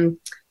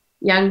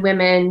young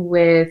women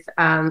with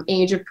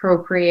age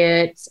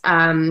appropriate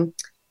and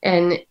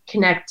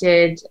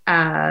connected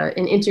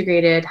and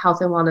integrated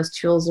health and wellness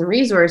tools and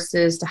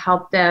resources to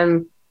help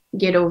them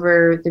get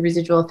over the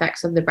residual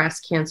effects of the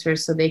breast cancer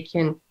so they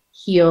can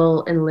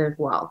heal and live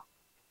well.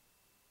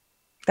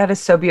 That is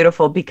so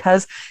beautiful,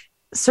 because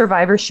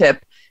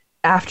survivorship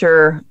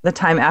after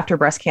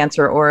breast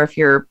cancer, or if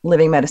you're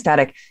living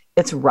metastatic,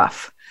 it's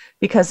rough,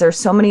 because there's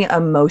so many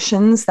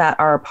emotions that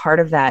are a part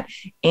of that,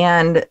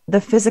 and the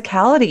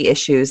physicality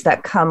issues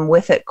that come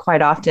with it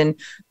quite often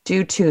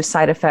due to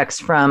side effects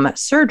from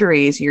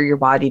surgeries. Your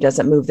body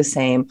doesn't move the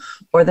same,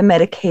 or the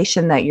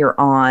medication that you're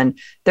on.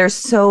 There's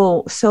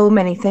so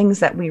many things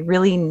that we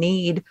really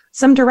need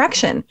some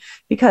direction,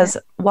 because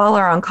while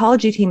our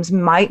oncology teams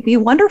might be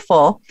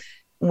wonderful,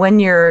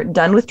 when you're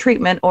done with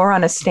treatment or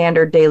on a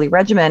standard daily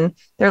regimen,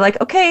 they're like,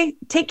 okay,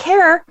 take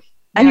care.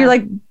 And you're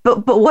like,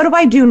 but what do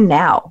I do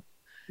now?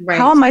 Right.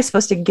 How am I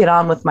supposed to get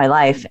on with my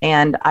life?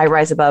 And I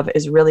Rise Above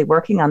is really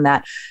working on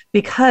that,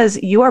 because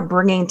you are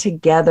bringing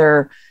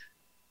together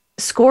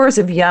scores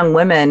of young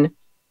women,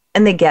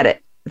 and they get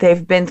it.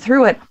 They've been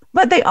through it,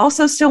 but they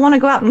also still want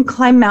to go out and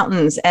climb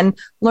mountains and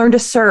learn to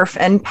surf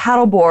and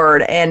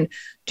paddleboard and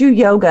do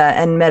yoga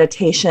and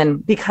meditation,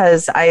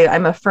 because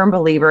I'm a firm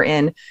believer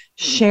in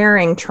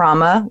sharing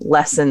trauma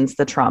lessens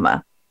the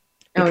trauma,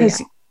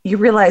 because you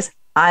realize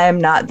I am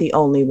not the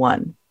only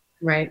one.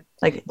 Right.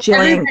 Like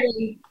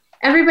Jillian.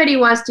 Everybody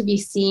wants to be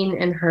seen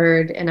and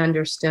heard and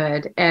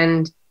understood.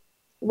 And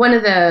one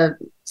of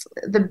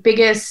the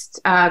biggest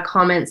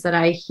comments that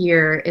I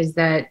hear is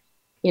that,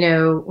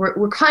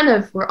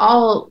 we're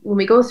all, when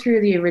we go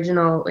through the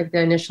original, like the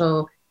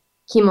initial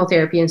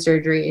chemotherapy and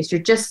surgeries,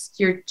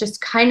 you're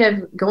just kind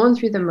of going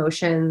through the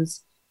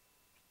motions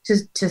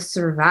to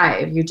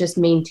survive. You're just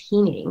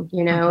maintaining,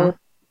 and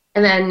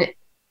then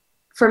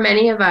for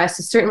many of us,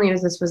 certainly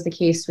as this was the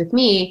case with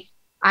me,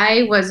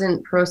 I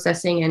wasn't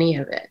processing any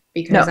of it,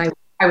 because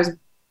I was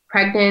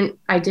pregnant.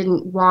 I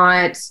didn't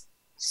want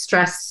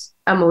stress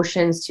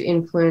emotions to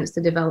influence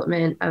the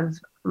development of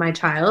my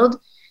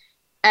child.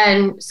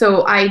 And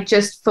so I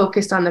just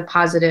focused on the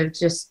positive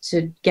just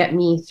to get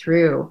me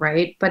through,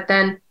 right? But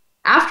then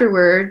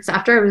afterwards,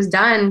 after I was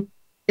done,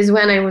 is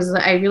when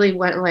I really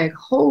went like,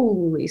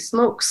 holy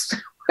smokes.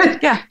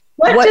 Yeah.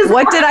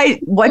 What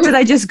did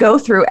I just go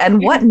through,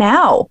 and what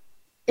now?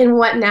 And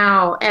what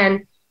now?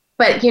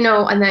 But,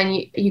 and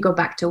then you go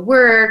back to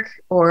work,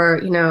 or,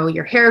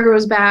 your hair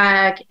grows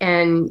back,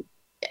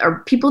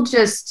 or people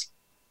just,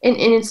 and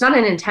it's not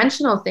an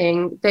intentional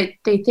thing, that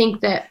they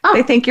think that,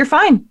 they think you're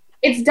fine.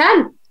 It's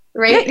done,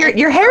 right? Yeah,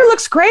 your hair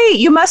looks great.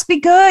 You must be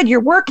good.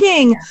 You're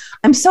working.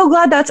 I'm so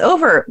glad that's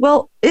over.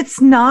 Well, it's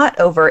not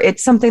over.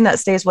 It's something that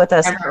stays with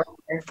us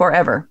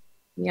forever.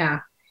 Yeah.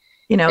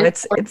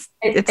 It's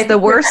the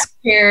worst.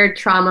 Hair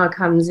trauma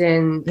comes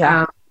in,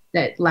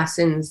 that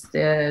lessens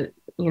the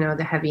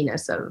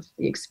heaviness of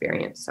the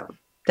experience. So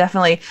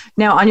definitely.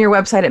 Now on your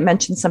website, it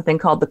mentions something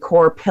called the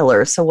core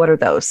pillars. So what are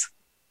those?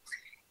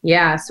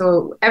 Yeah.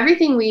 So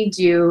everything we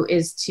do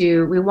is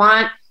we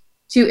want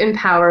to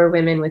empower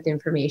women with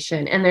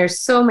information. And there's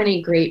so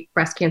many great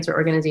breast cancer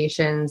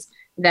organizations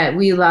that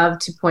we love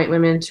to point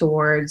women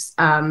towards,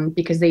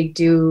 because they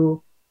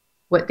do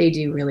what they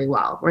do really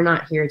well. We're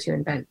not here to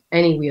invent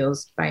any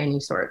wheels by any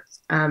sort.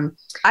 I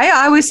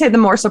always say the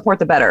more support,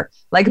 the better.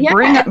 Like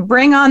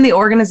bring on the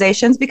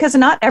organizations, because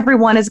not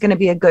everyone is going to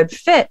be a good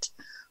fit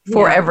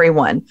for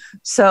everyone.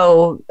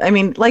 So, I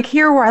mean, like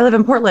here where I live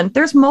in Portland,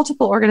 there's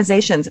multiple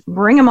organizations.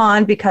 Bring them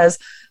on, because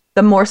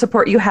the more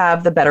support you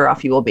have, the better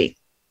off you will be.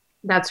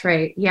 That's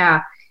right.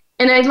 Yeah.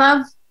 And I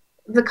love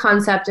the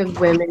concept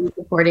of women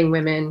supporting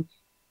women.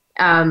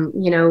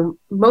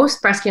 Most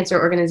breast cancer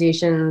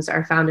organizations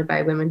are founded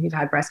by women who've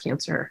had breast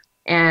cancer.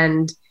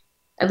 And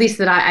at least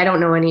that I don't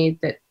know any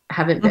that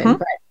haven't been,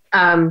 but,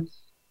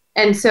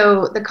 and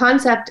so the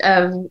concept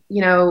of,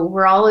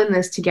 we're all in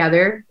this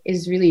together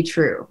is really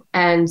true.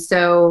 And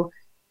so,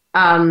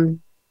 so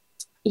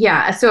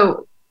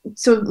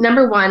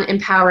number one,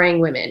 empowering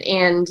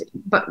women,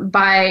 but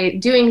by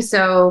doing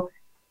so,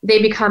 they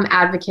become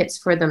advocates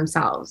for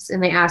themselves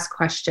and they ask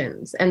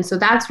questions. And so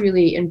that's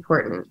really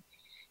important.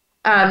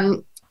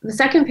 The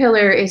second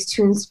pillar is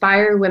to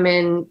inspire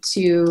women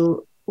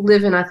to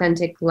live an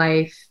authentic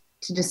life,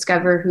 to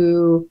discover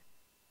who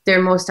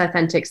their most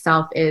authentic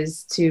self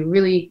is, to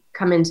really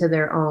come into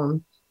their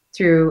own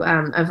through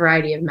a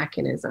variety of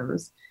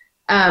mechanisms.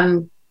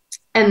 And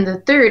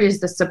the third is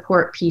the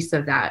support piece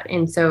of that.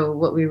 And so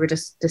what we were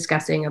just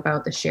discussing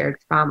about the shared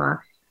trauma,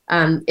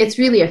 it's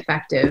really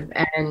effective.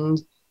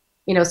 And,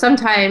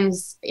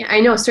 sometimes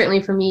I know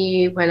certainly for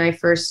me, when I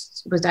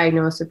first was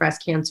diagnosed with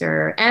breast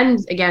cancer, and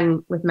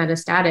again with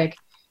metastatic,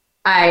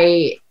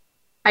 I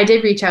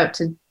did reach out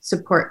to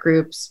support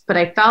groups, but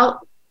I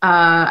felt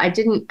I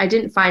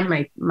didn't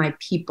find my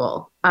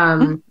people.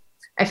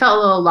 I felt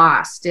a little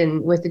lost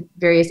with the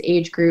various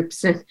age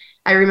groups. And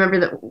I remember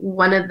that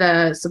one of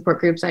the support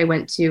groups I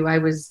went to, I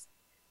was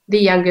the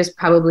youngest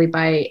probably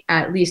by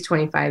at least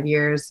 25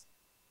 years.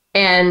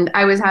 And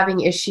I was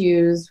having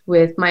issues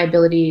with my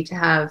ability to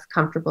have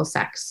comfortable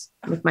sex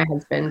with my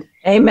husband.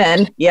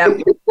 Amen.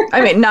 Yep.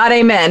 I mean, not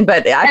amen,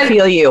 but I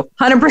feel you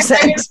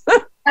 100%.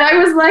 And I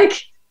was like,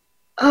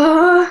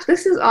 oh,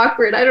 this is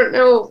awkward. I don't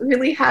know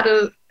really how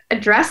to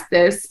address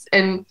this.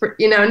 And,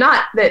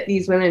 not that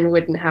these women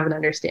wouldn't have an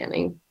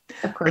understanding.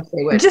 Of course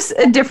they would. Just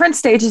at different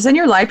stages in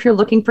your life, you're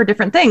looking for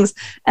different things.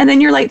 And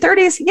in your late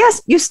 30s,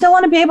 yes, you still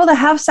want to be able to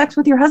have sex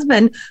with your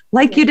husband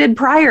like you did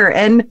prior.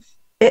 And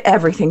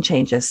everything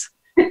changes.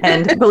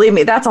 And believe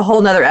me, that's a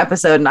whole nother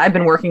episode. And I've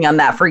been working on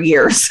that for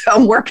years. So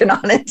I'm working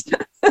on it.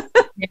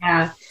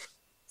 Yeah.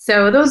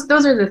 So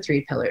those are the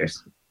 3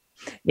 pillars.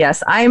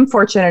 Yes, I am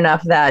fortunate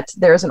enough that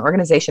there's an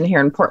organization here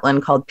in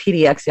Portland called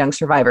PDX Young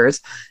Survivors,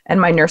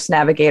 and my nurse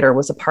navigator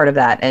was a part of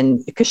that,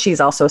 and because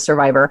she's also a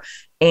survivor,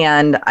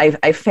 and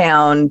I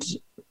found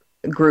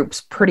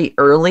groups pretty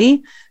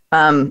early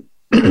that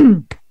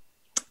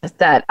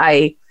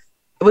I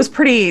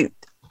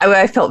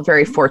felt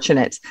very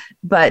fortunate,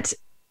 but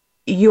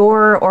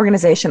your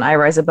organization, I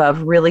Rise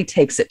Above, really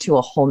takes it to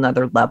a whole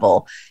nother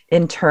level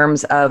in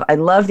terms of, I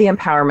love the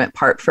empowerment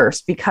part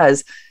first,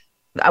 because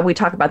we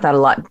talk about that a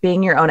lot.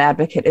 Being your own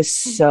advocate is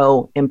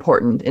so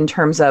important in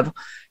terms of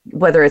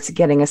whether it's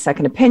getting a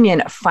second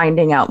opinion,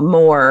 finding out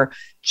more,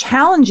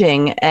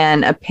 challenging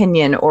an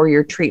opinion or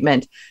your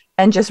treatment,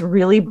 and just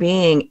really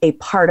being a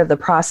part of the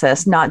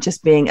process, not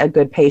just being a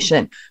good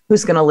patient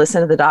who's going to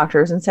listen to the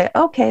doctors and say,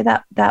 okay,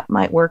 that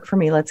might work for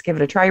me. Let's give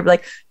it a try. You're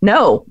like,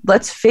 no,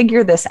 let's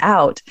figure this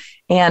out.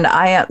 And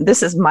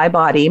this is my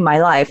body,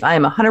 my life. I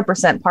am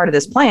 100% part of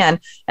this plan.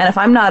 And if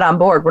I'm not on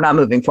board, we're not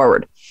moving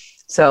forward.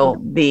 So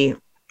the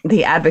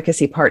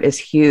advocacy part is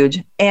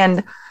huge.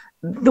 And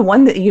the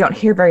one that you don't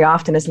hear very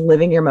often is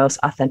living your most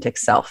authentic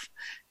self.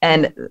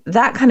 And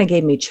that kind of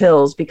gave me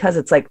chills, because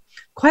it's like,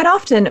 quite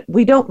often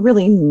we don't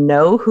really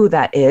know who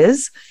that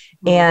is.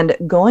 And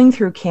going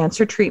through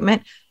cancer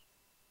treatment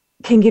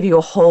can give you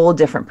a whole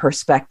different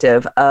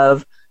perspective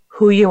of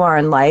who you are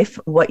in life,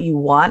 what you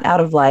want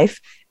out of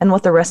life, and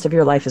what the rest of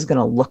your life is going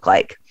to look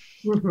like.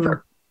 Mm-hmm.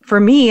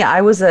 For me,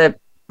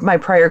 my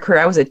prior career,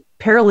 I was a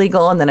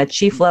paralegal and then a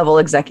chief level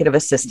executive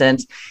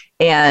assistant,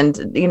 and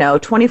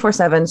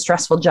 24/7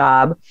 stressful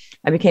job.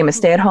 I became a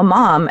stay-at-home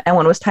mom, and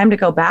when it was time to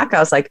go back, I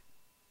was like,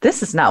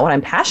 this is not what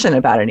I'm passionate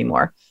about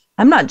anymore.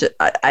 I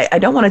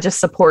don't want to just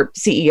support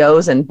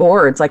CEOs and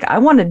boards. Like, I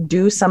want to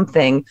do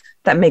something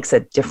that makes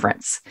a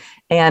difference,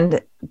 and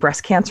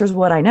breast cancer is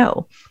what I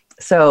know.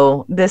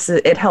 So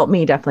it helped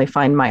me definitely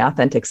find my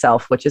authentic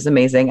self, which is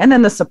amazing. And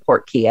then the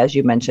support key, as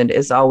you mentioned,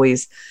 is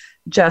always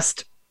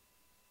just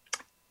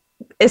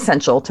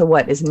essential to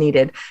what is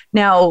needed.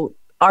 Now,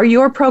 are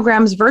your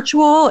programs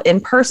virtual,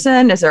 in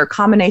person? Is there a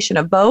combination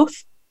of both?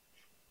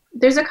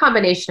 There's a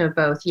combination of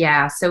both.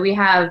 Yeah. So we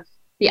have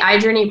the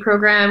iJourney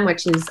program,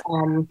 which is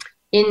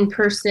in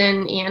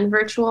person and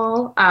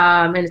virtual.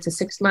 And it's a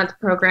 6-month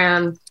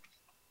program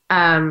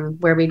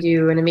where we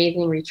do an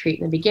amazing retreat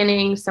in the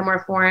beginning,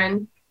 somewhere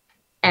foreign.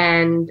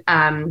 And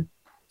then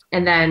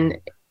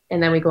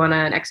we go on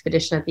an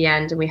expedition at the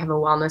end, and we have a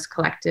wellness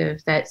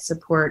collective that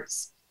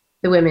supports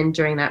the women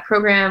during that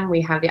program.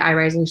 We have the I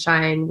Rise and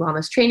Shine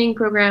wellness training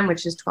program,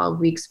 which is 12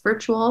 weeks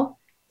virtual.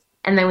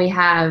 And then we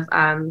have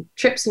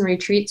trips and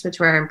retreats, which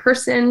are in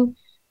person.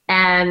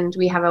 And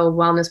we have a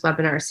wellness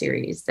webinar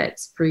series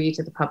that's free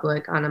to the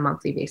public on a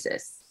monthly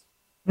basis.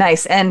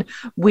 Nice. And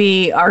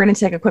we are going to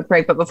take a quick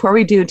break, but before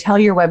we do, tell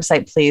your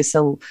website, please,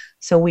 so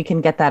we can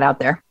get that out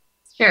there.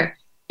 Sure.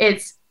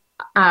 It's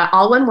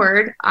all one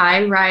word,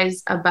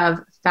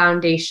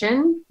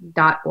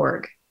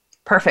 iriseabovefoundation.org.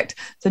 Perfect.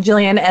 So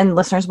Jillian and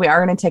listeners, we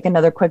are going to take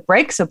another quick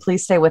break. So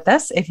please stay with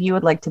us. If you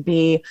would like to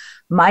be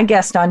my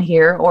guest on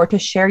here or to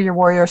share your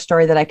warrior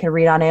story that I can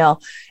read on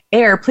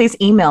air, please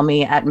email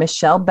me at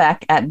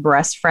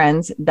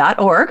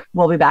michellebeck@breastfriends.org.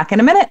 We'll be back in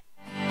a minute.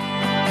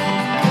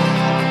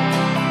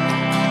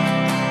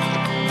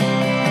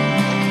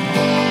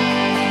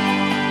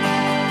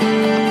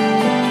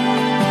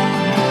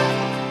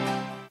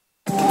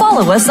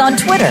 Follow us on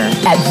Twitter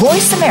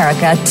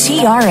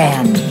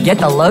 @VoiceAmericaTRN. Get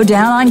the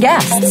lowdown on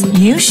guests,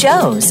 new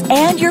shows,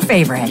 and your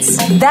favorites.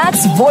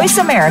 That's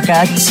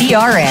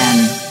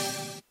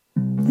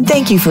VoiceAmericaTRN.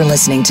 Thank you for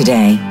listening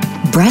today.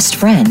 Breast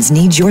Friends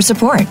needs your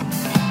support.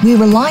 We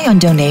rely on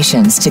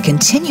donations to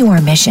continue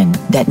our mission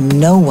that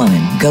no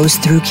woman goes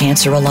through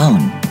cancer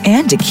alone,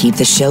 and to keep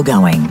the show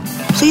going.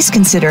 Please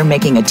consider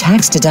making a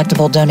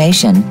tax-deductible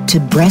donation to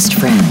Breast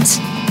Friends.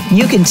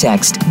 You can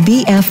text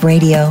BF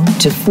Radio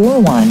to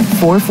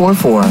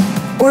 41444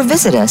 or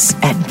visit us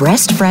at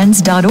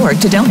breastfriends.org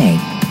to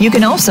donate. You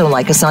can also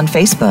like us on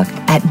Facebook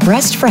at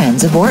Breast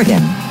Friends of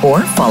Oregon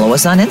or follow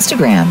us on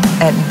Instagram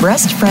at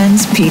Breast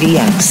Friends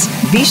PDX.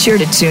 Be sure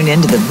to tune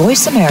in to the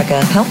Voice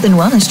America Health and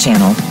Wellness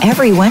channel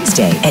every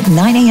Wednesday at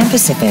 9 a.m.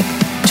 Pacific,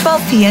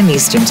 12 p.m.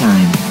 Eastern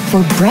Time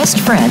for Breast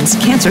Friends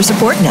Cancer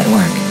Support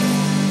Network.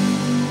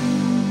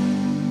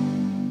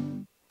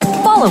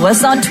 Follow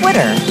us on Twitter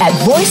at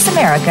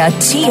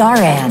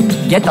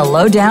VoiceAmericaTRN. Get the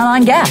lowdown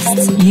on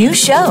guests, new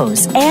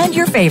shows, and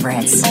your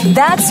favorites.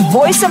 That's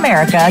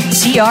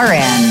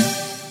VoiceAmericaTRN.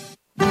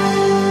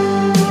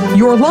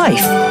 Your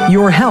life,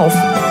 your health,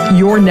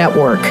 your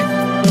network.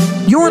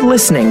 You're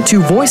listening to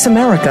Voice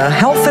America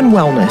Health and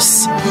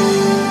Wellness.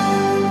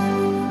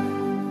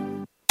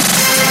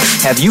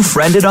 Have you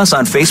friended us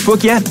on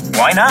Facebook yet?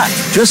 Why not?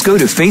 Just go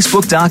to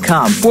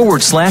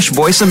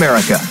facebook.com/Voice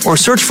America or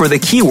search for the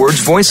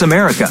keywords Voice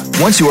America.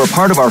 Once you are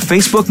part of our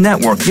Facebook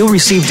network, you'll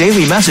receive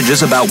daily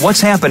messages about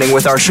what's happening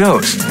with our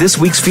shows, this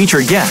week's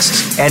featured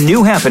guests, and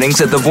new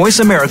happenings at the Voice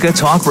America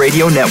Talk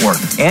Radio Network.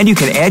 And you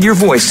can add your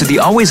voice to the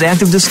always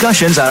active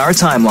discussions on our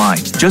timeline.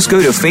 Just go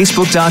to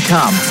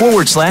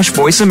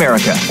facebook.com/Voice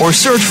America or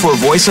search for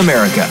Voice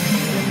America.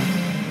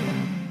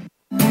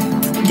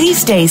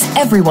 These days,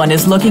 everyone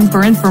is looking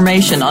for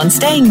information on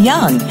staying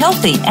young,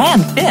 healthy,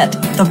 and fit.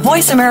 The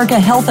Voice America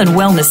Health and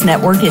Wellness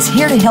Network is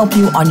here to help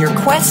you on your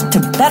quest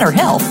to better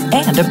health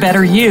and a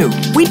better you.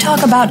 We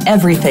talk about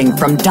everything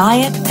from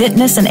diet,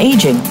 fitness, and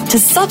aging to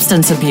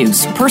substance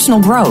abuse, personal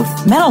growth,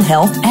 mental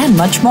health, and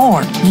much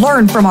more.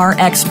 Learn from our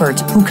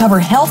experts who cover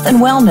health and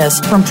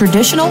wellness from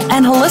traditional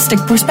and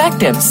holistic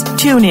perspectives.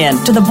 Tune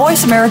in to the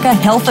Voice America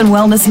Health and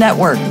Wellness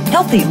Network.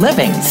 Healthy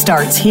living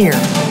starts here.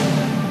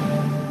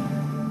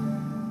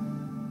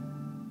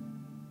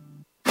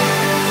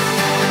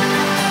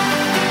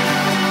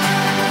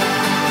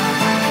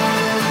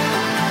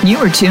 You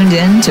are tuned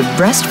in to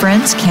Breast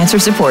Friends Cancer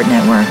Support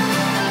Network.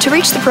 To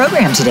reach the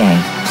program today,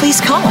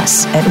 please call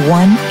us at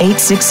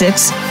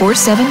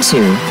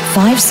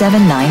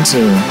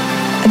 1-866-472-5792.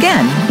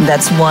 Again,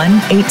 that's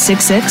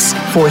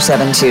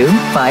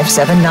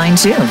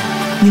 1-866-472-5792.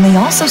 You may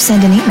also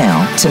send an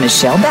email to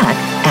Michelle Beck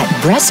at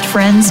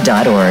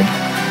breastfriends.org.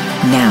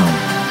 Now,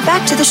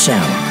 back to the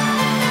show.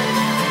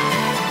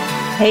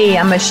 Hey,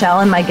 I'm Michelle,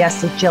 and my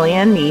guest is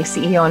Jillian, the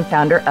CEO and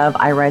founder of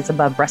I Rise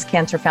Above Breast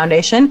Cancer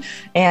Foundation.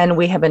 And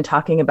we have been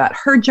talking about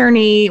her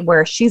journey,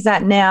 where she's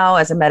at now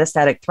as a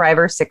metastatic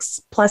thriver,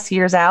 6+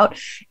 years out,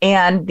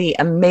 and the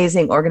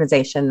amazing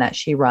organization that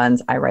she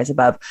runs, I Rise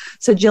Above.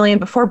 So Jillian,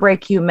 before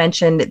break, you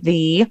mentioned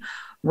the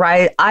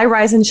I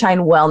Rise and Shine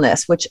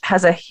Wellness, which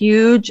has a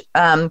huge,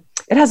 it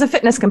has a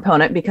fitness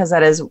component because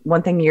that is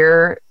one thing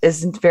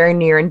is very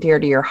near and dear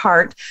to your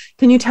heart.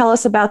 Can you tell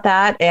us about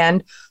that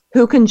and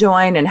who can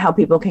join and how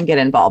people can get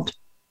involved?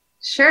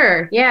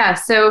 Sure. Yeah.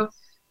 So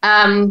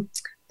the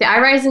I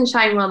Rise and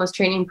Shine Wellness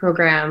Training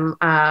Program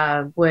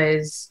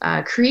was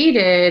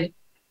created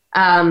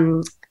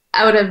out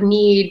of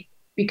need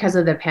because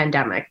of the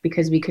pandemic,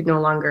 because we could no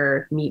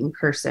longer meet in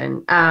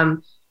person,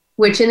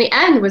 which in the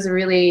end was a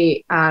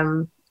really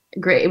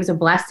great, it was a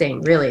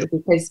blessing, really,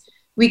 because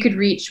we could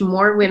reach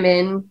more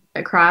women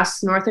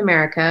across North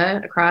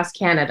America, across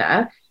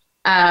Canada,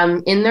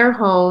 in their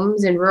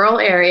homes, in rural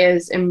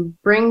areas, and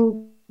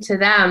bring to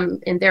them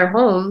in their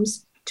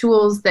homes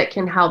tools that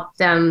can help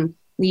them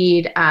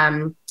lead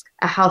a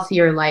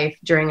healthier life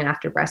during and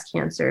after breast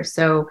cancer.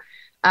 So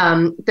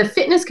the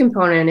fitness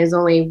component is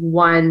only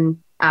one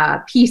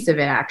piece of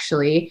it,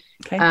 actually.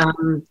 Okay.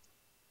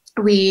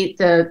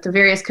 The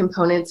various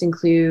components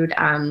include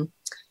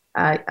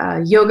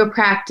yoga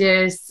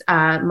practice,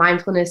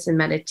 mindfulness and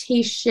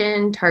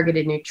meditation,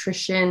 targeted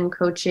nutrition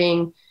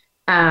coaching,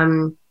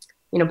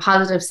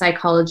 positive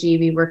psychology.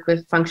 We work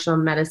with functional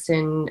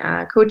medicine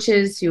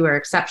coaches who are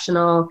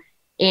exceptional,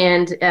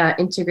 and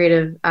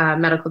integrative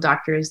medical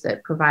doctors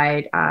that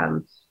provide,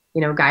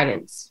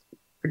 guidance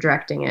for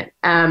directing it.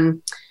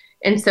 And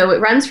so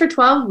it runs for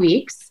 12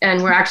 weeks,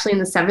 and we're actually in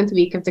the 7th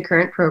week of the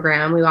current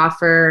program. We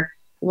offer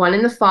one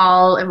in the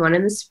fall and one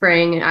in the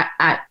spring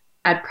at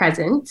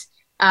present.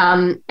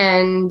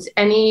 And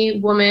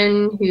any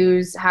woman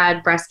who's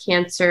had breast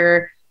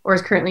cancer or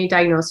is currently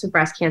diagnosed with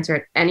breast cancer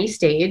at any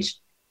stage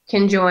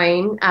can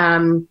join,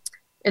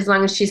 as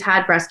long as she's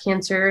had breast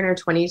cancer in her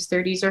 20s,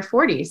 30s, or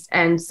 40s.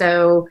 And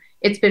so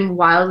it's been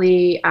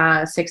wildly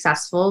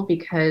successful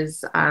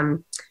because,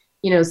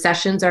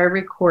 sessions are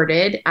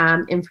recorded.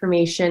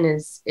 Information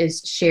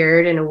is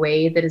shared in a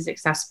way that is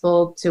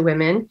accessible to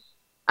women.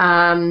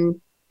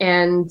 And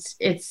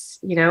it's,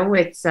 we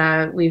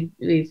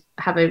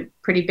have a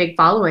pretty big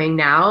following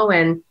now,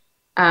 and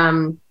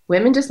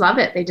women just love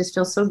it. They just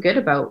feel so good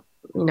about,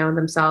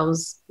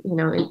 themselves,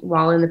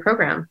 while in the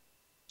program.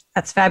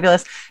 That's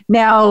fabulous.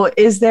 Now,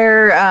 is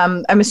there,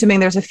 I'm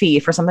assuming there's a fee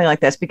for something like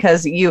this,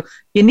 because you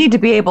need to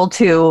be able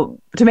to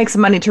make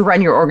some money to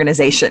run your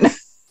organization.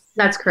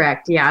 That's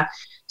correct. Yeah.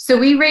 So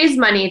we raise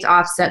money to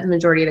offset the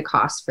majority of the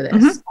costs for this.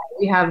 Mm-hmm.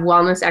 We have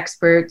wellness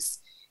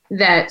experts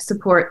that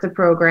support the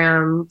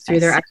program through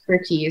their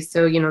expertise.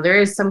 So,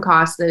 there is some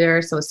costs that are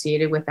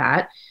associated with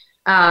that.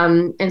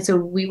 And so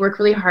we work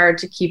really hard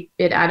to keep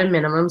it at a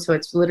minimum. So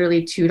it's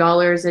literally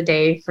 $2 a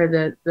day for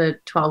the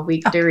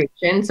 12-week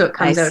duration. So it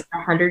comes out to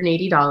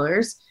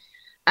 $180.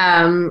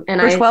 And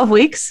for 12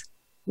 weeks?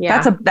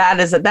 Yeah.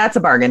 That's a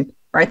bargain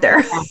right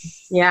there.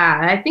 Yeah,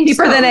 I think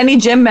cheaper than any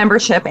gym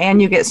membership,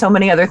 and you get so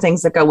many other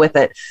things that go with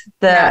it.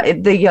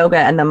 The yoga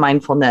and the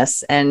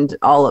mindfulness and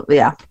all of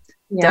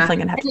definitely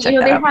gonna have to check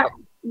that out. They have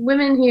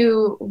women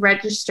who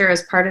register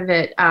as part of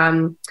it.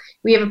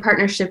 We have a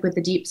partnership with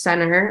the Deep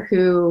Center,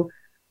 who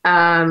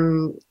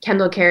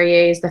Kendall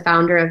Carrier is the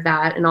founder of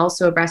that, and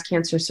also a breast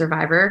cancer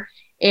survivor.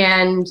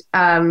 And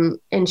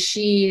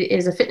she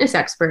is a fitness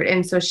expert,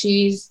 and so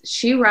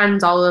she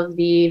runs all of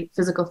the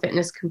physical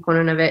fitness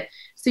component of it.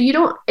 So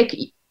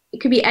it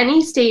could be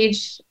any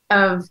stage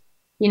of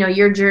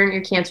your journey,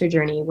 your cancer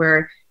journey,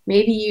 where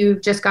maybe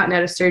you've just gotten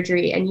out of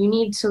surgery and you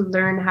need to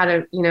learn how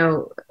to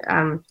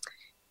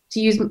to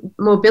use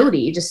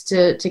mobility just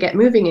to get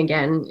moving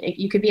again.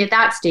 You could be at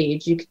that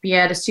stage. You could be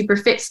at a super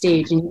fit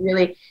stage, and you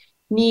really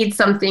need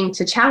something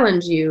to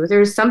challenge you.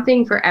 There's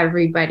something for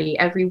everybody,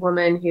 every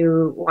woman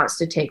who wants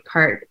to take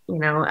part.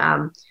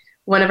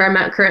 One of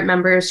our current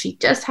members, she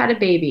just had a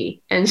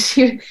baby, and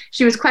she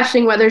was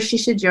questioning whether she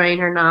should join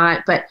or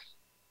not, but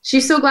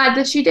she's so glad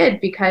that she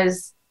did,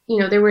 because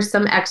there were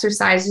some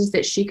exercises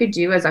that she could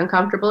do, as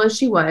uncomfortable as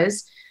she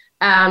was.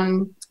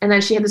 And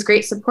then she had this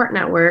great support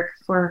network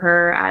for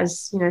her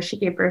as, she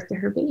gave birth to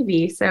her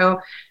baby. So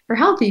her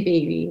healthy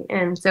baby.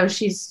 And so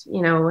she's,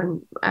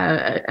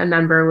 a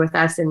member with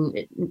us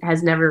and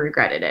has never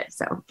regretted it.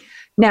 So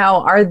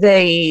now, are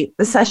the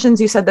sessions,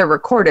 you said they're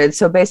recorded.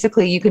 So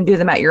basically you can do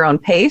them at your own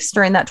pace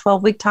during that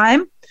 12-week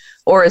time,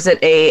 or is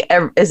it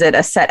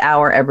a set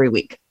hour every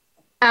week?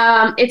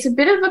 It's a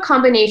bit of a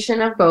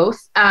combination of both.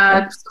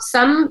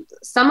 Some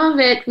of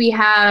it we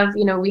have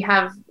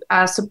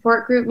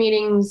support group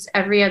meetings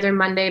every other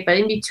Monday, but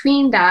in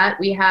between that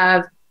we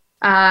have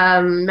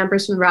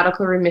members from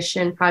Radical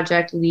Remission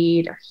Project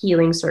lead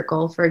Healing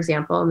Circle, for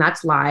example, and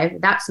that's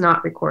live. That's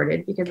not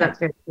recorded because that's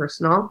very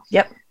personal.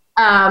 Yep.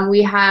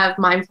 We have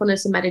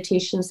mindfulness and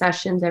meditation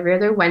sessions every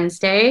other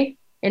Wednesday,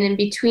 and in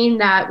between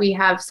that we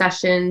have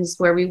sessions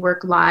where we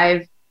work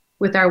live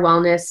with our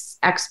wellness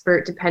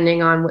expert,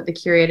 depending on what the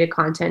curated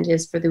content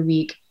is for the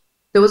week.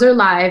 Those are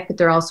live, but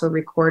they're also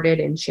recorded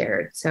and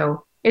shared.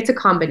 So it's a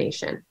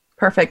combination.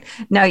 Perfect.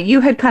 Now,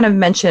 you had kind of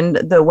mentioned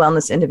the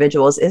wellness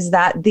individuals. Is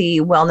that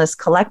the Wellness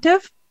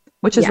Collective,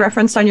 which is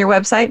referenced on your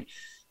website?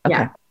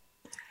 Okay.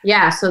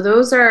 Yeah. So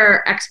those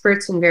are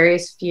experts in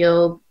various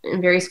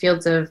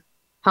fields of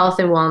health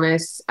and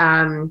wellness.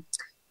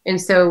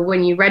 And so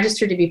when you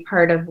register to be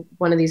part of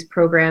one of these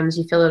programs,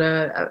 you fill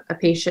out a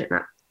patient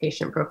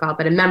profile,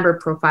 but a member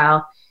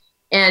profile,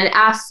 and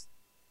ask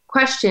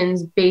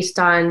questions based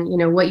on,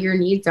 what your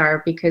needs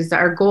are, because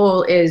our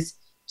goal is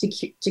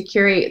to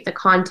curate the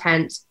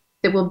content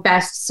that will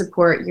best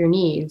support your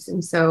needs.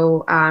 And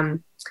so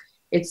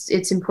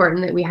it's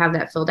important that we have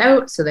that filled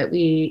out so that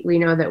we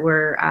know that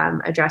we're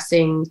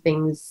addressing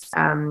things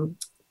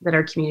that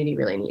our community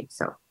really needs.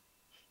 So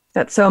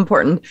that's so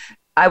important.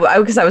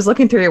 Because I was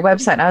looking through your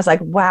website and I was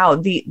like, wow,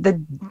 the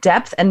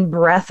depth and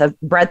breadth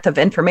of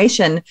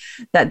information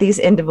that these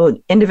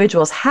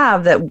individuals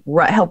have that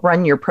help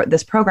run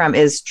this program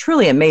is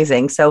truly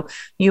amazing. So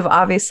you've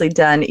obviously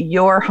done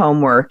your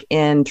homework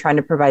in trying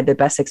to provide the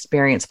best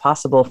experience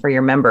possible for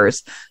your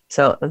members.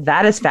 So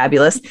that is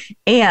fabulous.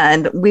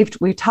 And we've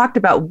talked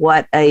about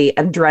what a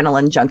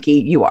adrenaline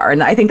junkie you are.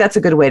 And I think that's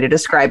a good way to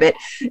describe it,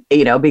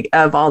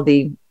 of all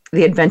the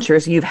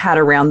adventures you've had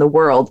around the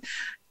world.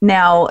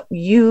 Now,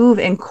 you've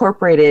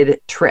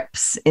incorporated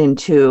trips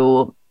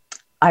into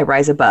I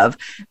Rise Above,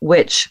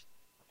 which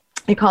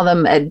you call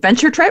them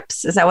adventure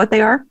trips. Is that what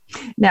they are?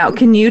 Now,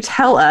 can you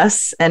tell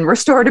us, and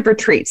restorative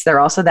retreats, they're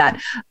also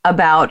that,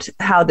 about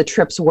how the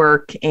trips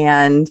work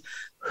and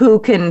who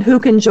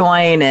can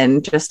join,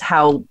 and just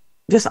all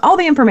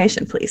the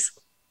information, please.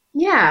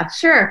 Yeah,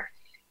 sure.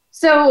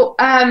 So,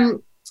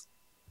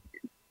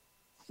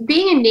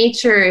 being in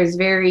nature is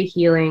very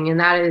healing, and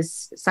that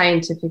is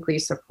scientifically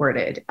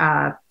supported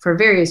for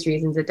various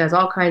reasons. It does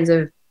all kinds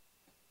of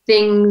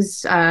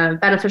things,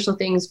 beneficial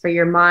things for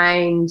your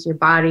mind, your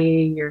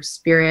body, your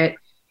spirit,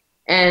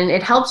 and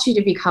it helps you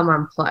to become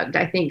unplugged.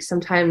 I think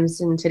sometimes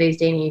in today's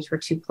day and age, we're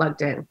too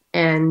plugged in.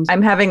 And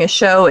I'm having a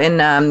show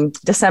in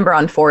December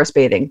on forest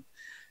bathing.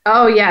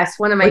 Oh, yes.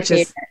 One of my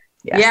favorites.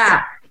 Yes.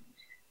 Yeah.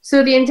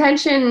 So the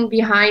intention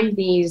behind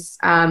these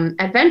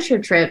adventure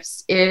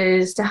trips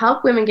is to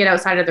help women get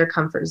outside of their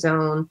comfort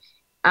zone,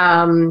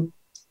 to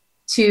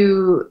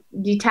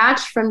detach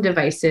from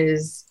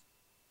devices,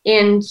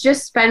 and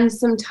just spend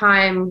some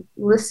time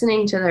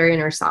listening to their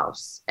inner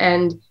selves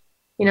and,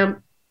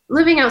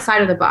 living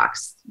outside of the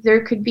box.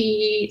 There could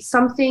be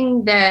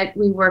something that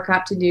we work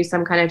up to do,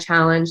 some kind of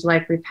challenge,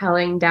 like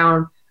rappelling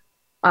down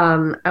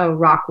a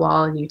rock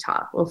wall in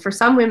Utah. Well, for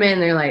some women,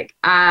 they're like,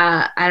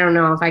 I don't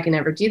know if I can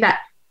ever do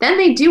that. Then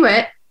they do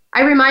it.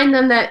 I remind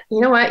them that,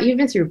 you know what, you've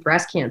been through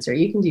breast cancer.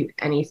 You can do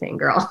anything,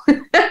 girl.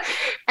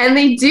 And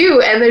they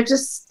do. And they're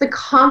just the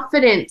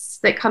confidence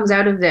that comes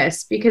out of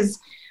this, because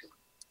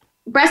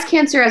breast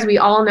cancer, as we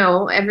all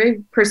know, every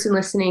person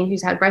listening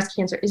who's had breast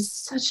cancer, is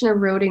such an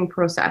eroding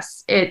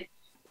process. It,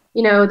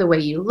 the way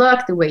you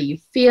look, the way you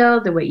feel,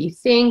 the way you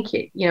think,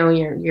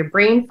 your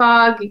brain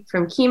fog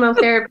from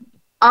chemotherapy,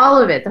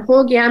 all of it, the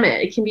whole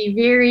gamut. It can be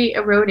very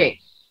eroding.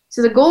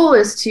 So the goal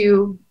is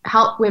to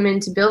help women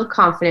to build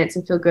confidence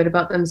and feel good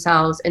about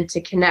themselves and to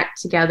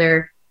connect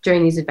together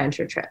during these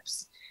adventure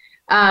trips.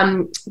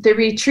 The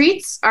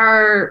retreats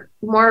are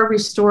more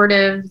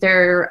restorative.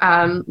 They're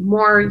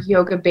more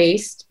yoga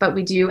based, but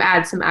we do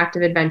add some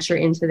active adventure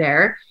into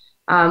there.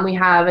 We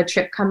have a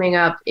trip coming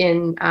up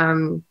in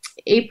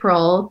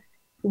April,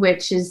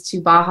 which is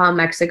to Baja,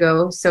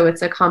 Mexico. So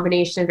it's a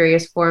combination of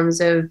various forms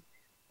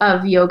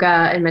of yoga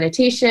and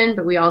meditation,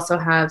 but we also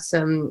have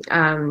some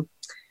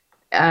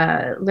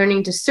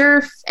learning to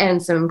surf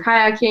and some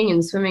kayaking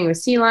and swimming with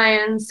sea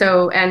lions.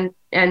 So,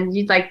 and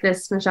you'd like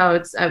this, Michelle,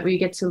 it's we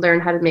get to learn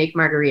how to make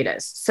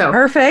margaritas. So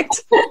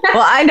perfect.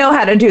 Well, I know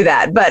how to do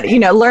that, but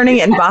learning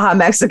in Baja,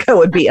 Mexico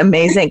would be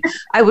amazing.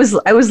 I was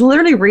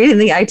literally reading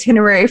the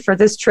itinerary for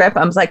this trip.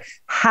 I was like,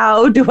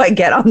 how do I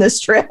get on this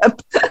trip?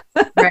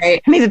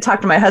 Right. I need to talk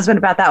to my husband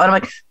about that one. I'm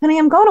like, honey,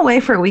 I'm going away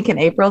for a week in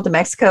April to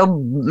Mexico.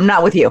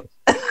 Not with you.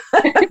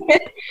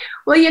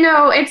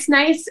 Well, it's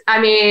nice.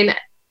 I mean,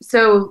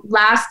 so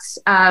last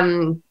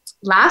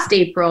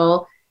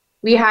April,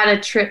 we had a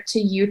trip to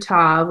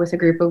Utah with a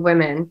group of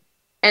women,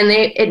 and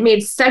it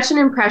made such an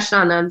impression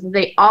on them.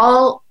 They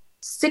all,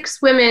 7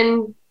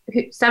 women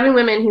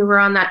who were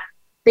on that,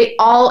 they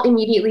all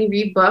immediately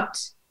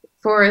rebooked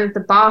for the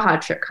Baja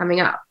trip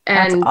coming up.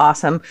 And that's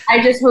awesome.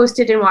 I just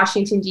hosted in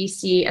Washington,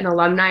 D.C. an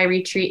alumni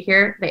retreat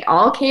here. They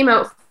all came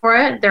out for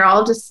it. They're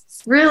all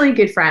just really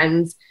good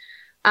friends.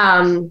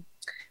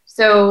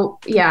 So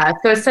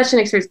it's such an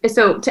experience.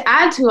 So to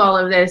add to all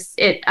of this,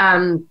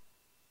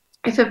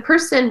 if a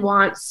person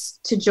wants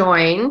to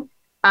join,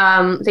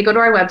 they go to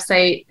our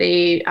website.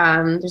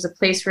 There's a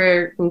place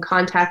where you can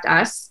contact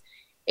us.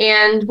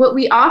 And what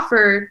we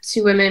offer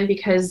to women,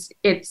 because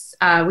it's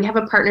we have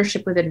a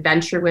partnership with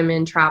Adventure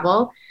Women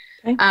Travel,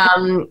 okay.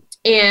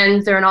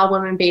 And they're an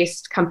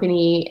all-women-based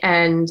company,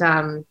 and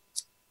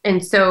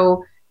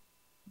so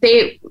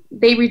they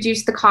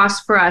reduce the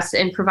cost for us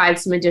and provide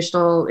some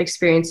additional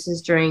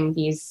experiences during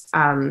these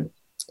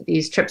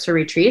trips or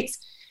retreats.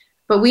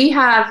 But we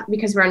have,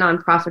 because we're a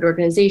nonprofit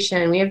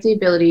organization, we have the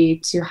ability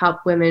to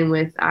help women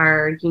with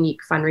our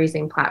unique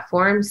fundraising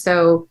platform.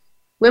 So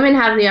women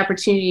have the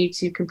opportunity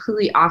to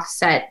completely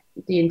offset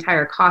the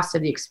entire cost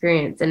of the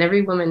experience. And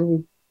every woman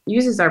who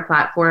uses our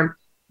platform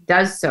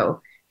does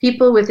so.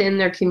 People within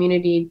their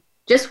community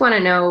just want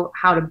to know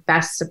how to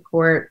best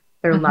support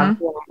their loved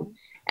one.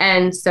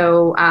 And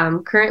so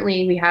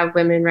currently we have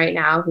women right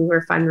now who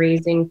are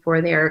fundraising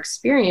for their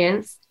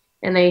experience,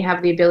 and they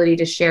have the ability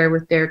to share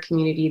with their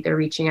community they're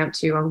reaching out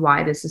to on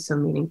why this is so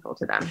meaningful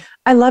to them.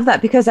 I love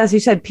that, because as you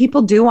said,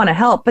 people do want to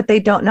help, but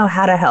they don't know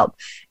how to help.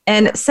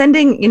 And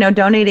sending,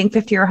 donating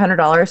 $50 or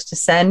 $100 to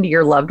send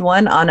your loved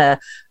one on a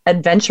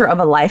adventure of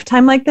a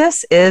lifetime like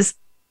this is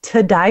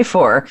to die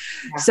for.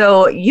 Yeah.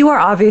 So you are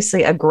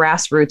obviously a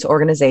grassroots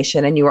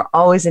organization, and you are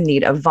always in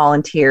need of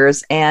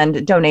volunteers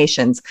and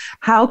donations.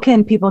 How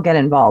can people get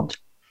involved?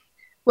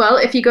 Well,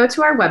 if you go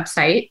to our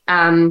website,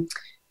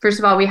 first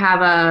of all, we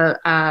have a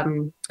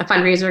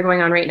fundraiser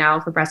going on right now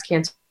for breast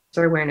cancer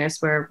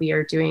awareness, where we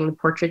are doing the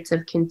portraits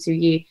of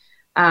kintsugi,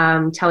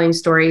 telling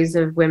stories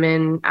of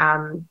women,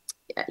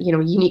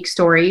 unique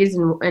stories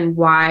and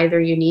why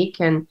they're unique,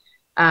 and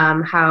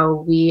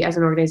how we as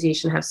an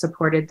organization have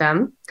supported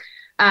them.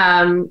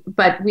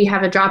 But we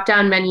have a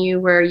drop-down menu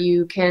where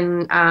you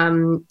can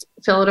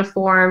fill out a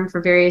form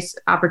for various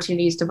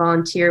opportunities to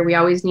volunteer. We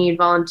always need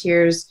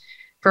volunteers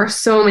for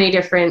so many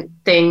different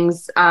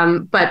things,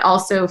 but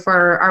also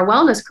for our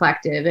wellness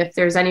collective. If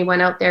there's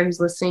anyone out there who's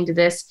listening to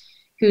this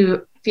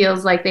who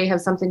feels like they have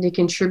something to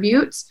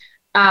contribute,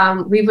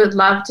 we would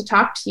love to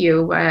talk to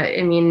you.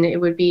 It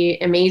would be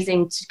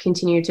amazing to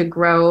continue to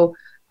grow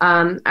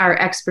our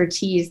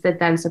expertise that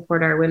then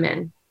support our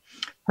women.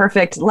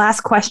 Perfect.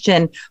 Last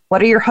question. What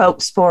are your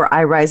hopes for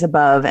I Rise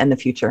Above and the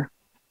future?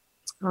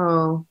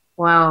 Oh,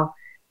 wow.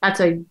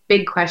 That's a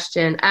big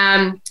question.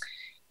 I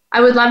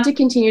would love to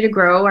continue to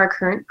grow our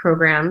current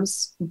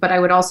programs, but I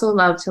would also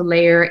love to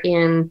layer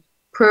in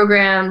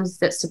programs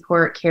that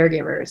support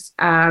caregivers.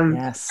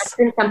 Yes. That's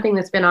been something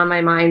that's been on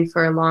my mind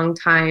for a long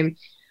time,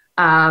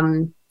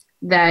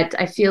 that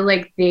I feel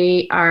like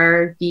they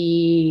are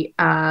they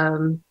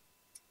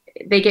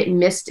get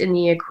missed in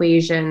the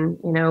equation.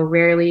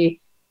 Rarely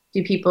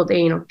do people,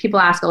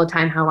 people ask all the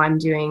time how I'm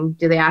doing.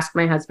 Do they ask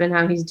my husband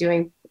how he's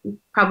doing?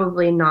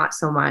 Probably not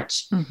so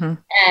much. Mm-hmm.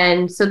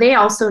 And so they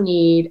also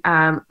need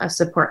a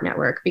support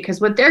network, because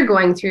what they're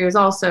going through is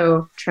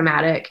also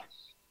traumatic.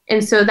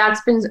 And so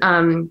that's been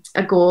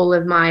a goal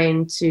of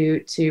mine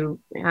to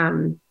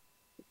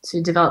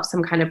develop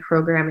some kind of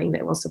programming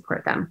that will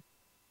support them.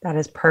 That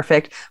is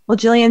perfect. Well,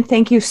 Jillian,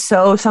 thank you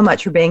so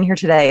much for being here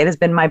today. It has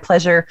been my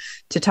pleasure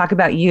to talk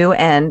about you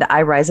and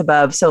I Rise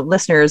Above. So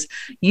listeners,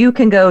 you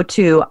can go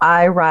to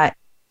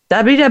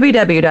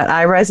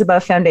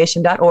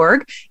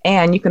www.iriseabovefoundation.org,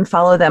 and you can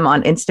follow them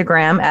on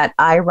Instagram at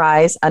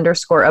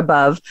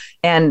irise_above.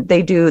 And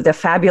they do the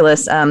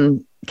fabulous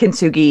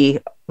kintsugi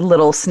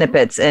little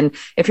snippets. And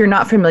if you're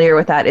not familiar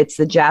with that, it's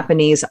the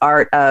Japanese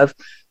art of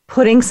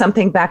putting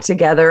something back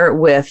together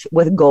with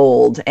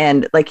gold.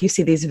 And like you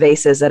see these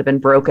vases that have been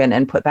broken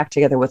and put back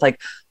together with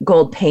like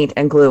gold paint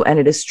and glue. And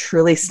it is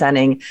truly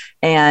stunning.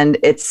 And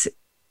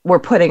we're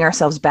putting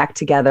ourselves back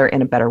together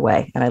in a better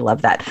way. And I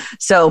love that.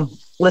 So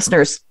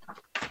listeners,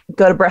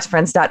 go to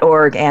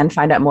breastfriends.org and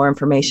find out more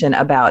information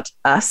about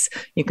us.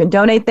 You can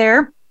donate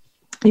there.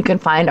 You can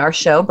find our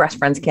show, Breast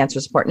Friends Cancer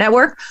Support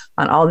Network,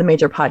 on all the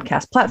major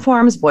podcast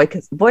platforms,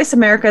 Voice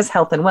America's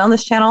Health and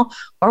Wellness channel,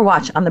 or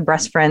watch on the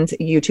Breast Friends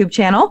YouTube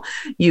channel.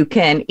 You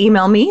can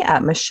email me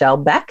at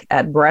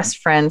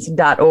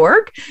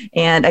michellebeck@breastfriends.org.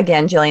 And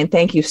again, Jillian,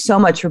 thank you so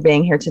much for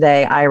being here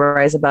today. I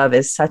Rise Above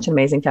is such an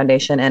amazing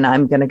foundation, and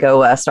I'm going to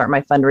go start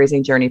my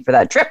fundraising journey for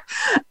that trip.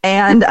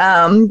 And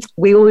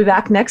we will be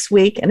back next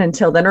week. And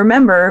until then,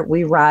 remember,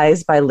 we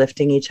rise by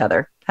lifting each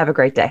other. Have a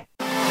great day.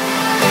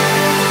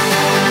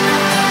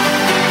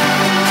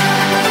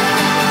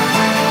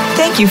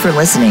 Thank you for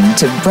listening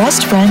to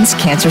Breast Friends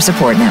Cancer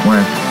Support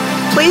Network.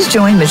 Please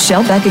join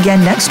Michelle Beck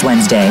again next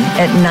Wednesday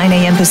at 9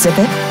 a.m.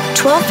 Pacific,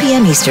 12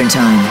 p.m. Eastern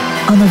Time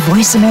on the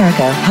Voice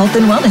America Health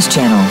and Wellness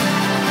channel.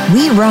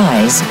 We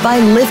rise by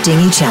lifting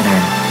each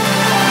other.